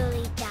can't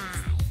truly die.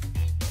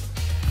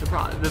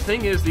 The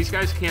thing is, these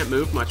guys can't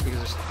move much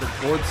because the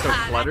board's so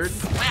cluttered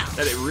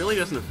that it really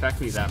doesn't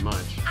affect me that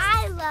much.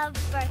 I love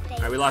birthday.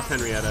 Alright, we lost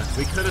Henrietta.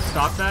 We could have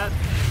stopped that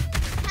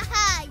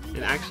Haha,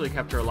 and actually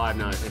kept her alive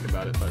now that I think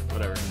about it, but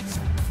whatever.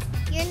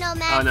 you're no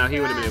match. Oh no, he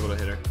for would have been us. able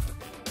to hit her.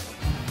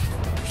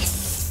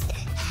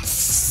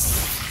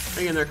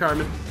 Hang in there,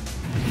 Carmen.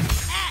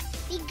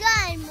 Be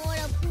gone,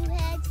 mortal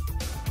poohead.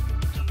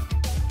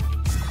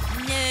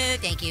 No,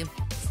 thank you.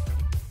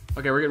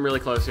 Okay, we're getting really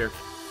close here.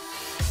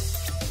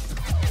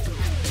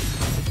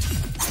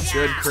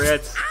 Good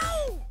crits.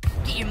 Ow!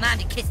 Get your mom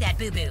to kiss that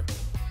boo-boo.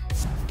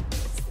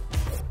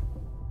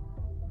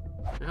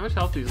 How much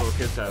health do these little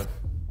kids have?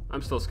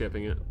 I'm still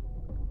skipping it.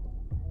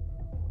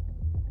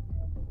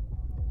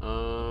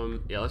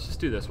 Yeah, let's just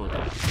do this one.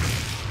 I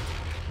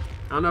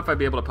don't know if I'd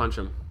be able to punch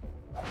him.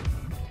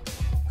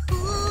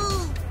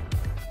 Ooh.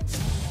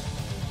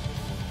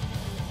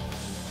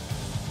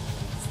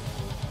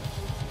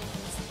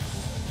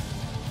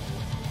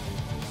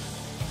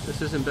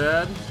 This isn't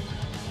bad.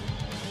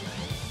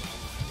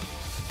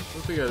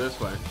 Let's go this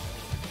way.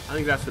 I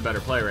think that's the better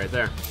play right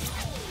there.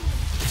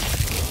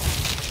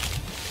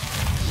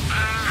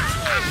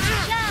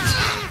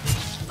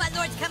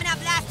 Buttlord's coming out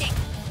blasting.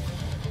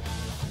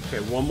 Okay,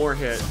 one more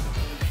hit.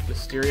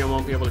 Mysterion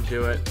won't be able to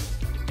do it.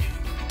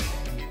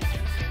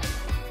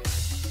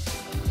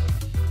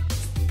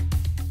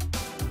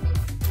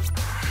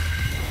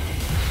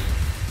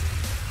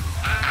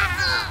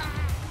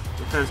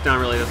 Defense down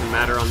really doesn't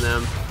matter on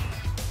them.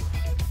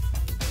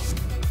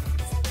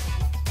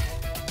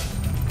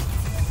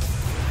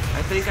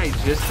 I think I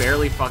just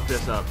barely fucked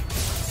this up.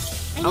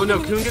 Oh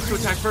no, Coon gets to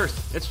attack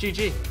first. It's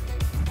GG.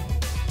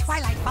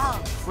 Twilight Ball.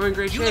 We're in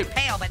great You shape. look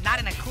pale, but not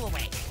in a cool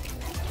way.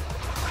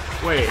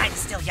 Wait. I'm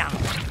still young.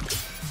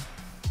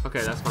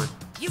 Okay, that's fine.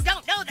 You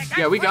don't know the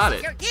Yeah, we got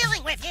it. you're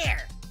dealing with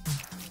here.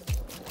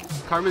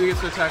 Carmen gets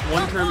to attack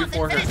one turn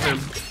before him.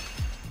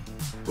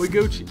 We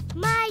Gucci.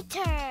 My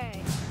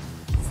turn.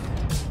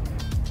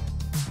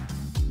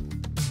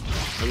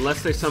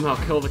 Unless they somehow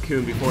kill the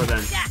Coon before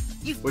then. Yeah,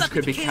 you Which fuck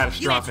could with be the Coon. You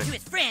catastrophic. answer to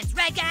his friends,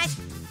 right, guys?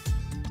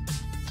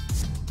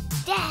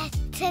 Death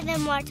to the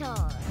mortal.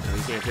 No,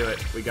 we can't do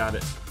it. We got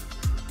it.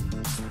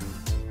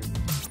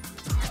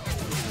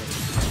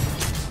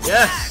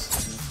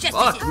 Yes! Just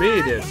Fuck as you-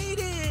 me, dude. Hate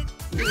it.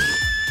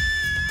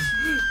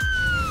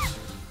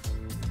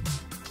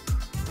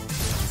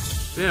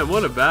 Damn,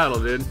 what a battle,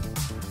 dude.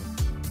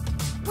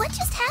 What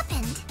just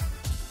happened?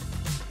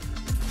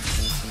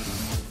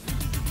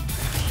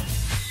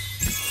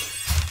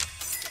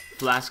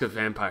 Flask of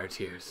vampire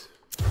tears.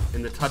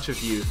 In the touch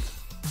of youth.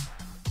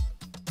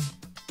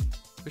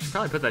 We should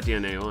probably put that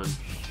DNA on.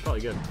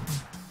 Probably good.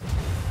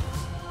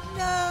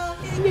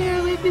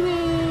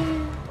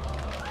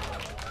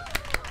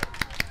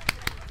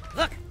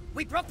 Look,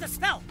 we broke the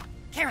spell.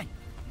 Karen,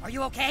 are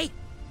you okay?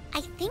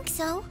 I think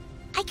so.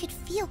 I could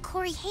feel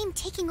Corey Haim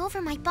taking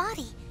over my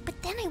body,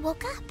 but then I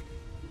woke up.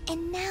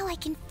 And now I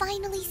can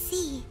finally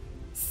see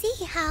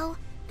how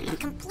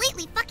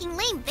completely fucking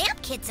lame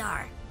vamp kids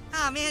are.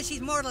 Oh man,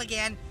 she's mortal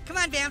again. Come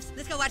on, Vamps,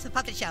 let's go watch the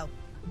puppet show.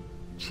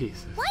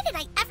 Jesus. Why did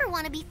I ever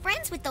want to be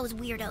friends with those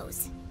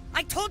weirdos?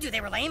 I told you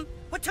they were lame.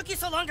 What took you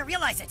so long to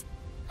realize it?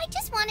 I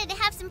just wanted to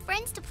have some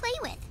friends to play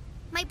with.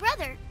 My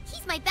brother,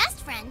 he's my best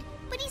friend,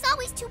 but he's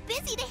always too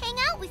busy to hang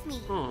out with me.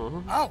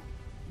 Aww. Oh,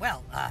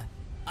 well,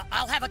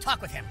 I'll have a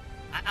talk with him.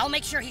 I'll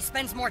make sure he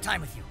spends more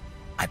time with you.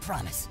 I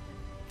promise.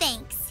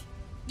 Thanks.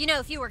 You know,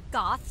 if you were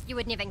goth, you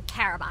wouldn't even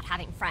care about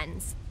having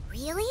friends.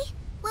 Really?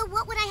 Well,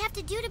 what would I have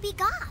to do to be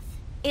goth?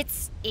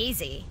 It's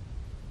easy.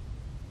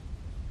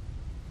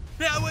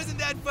 Now, wasn't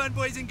that fun,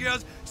 boys and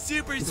girls?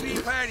 Super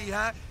sweet party,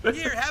 huh?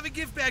 Here, have a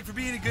gift bag for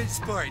being a good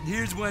sport. And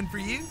here's one for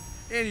you,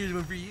 and here's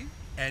one for you.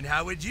 And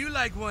how would you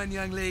like one,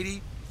 young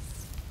lady?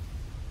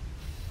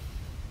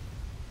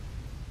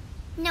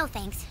 No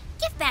thanks.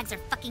 Gift bags are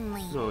fucking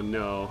lame. Oh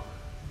no.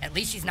 At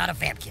least she's not a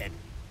vamp kid.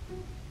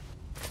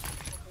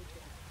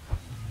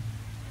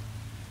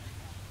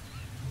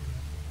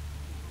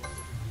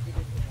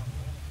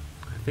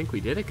 I think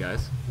we did it,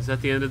 guys. Is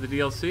that the end of the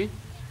DLC?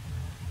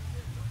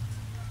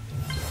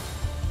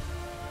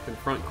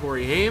 Confront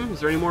Corey Haim. Is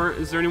there any more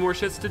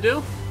shits to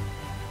do?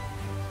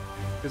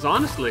 Because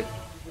honestly,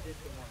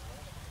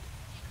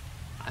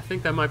 I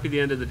think that might be the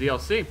end of the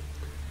DLC.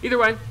 Either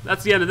way,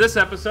 that's the end of this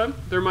episode.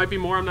 There might be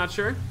more, I'm not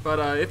sure.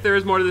 But if there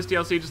is more to this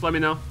DLC, just let me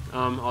know.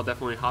 I'll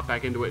definitely hop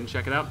back into it and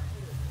check it out.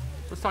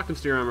 Let's talk some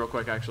steer real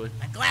quick, actually.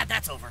 I'm glad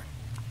that's over.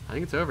 I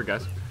think it's over,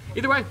 guys.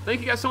 Either way,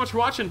 thank you guys so much for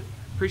watching.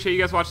 Appreciate you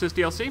guys watching this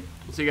DLC.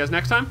 We'll see you guys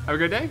next time. Have a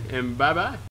great day, and bye-bye.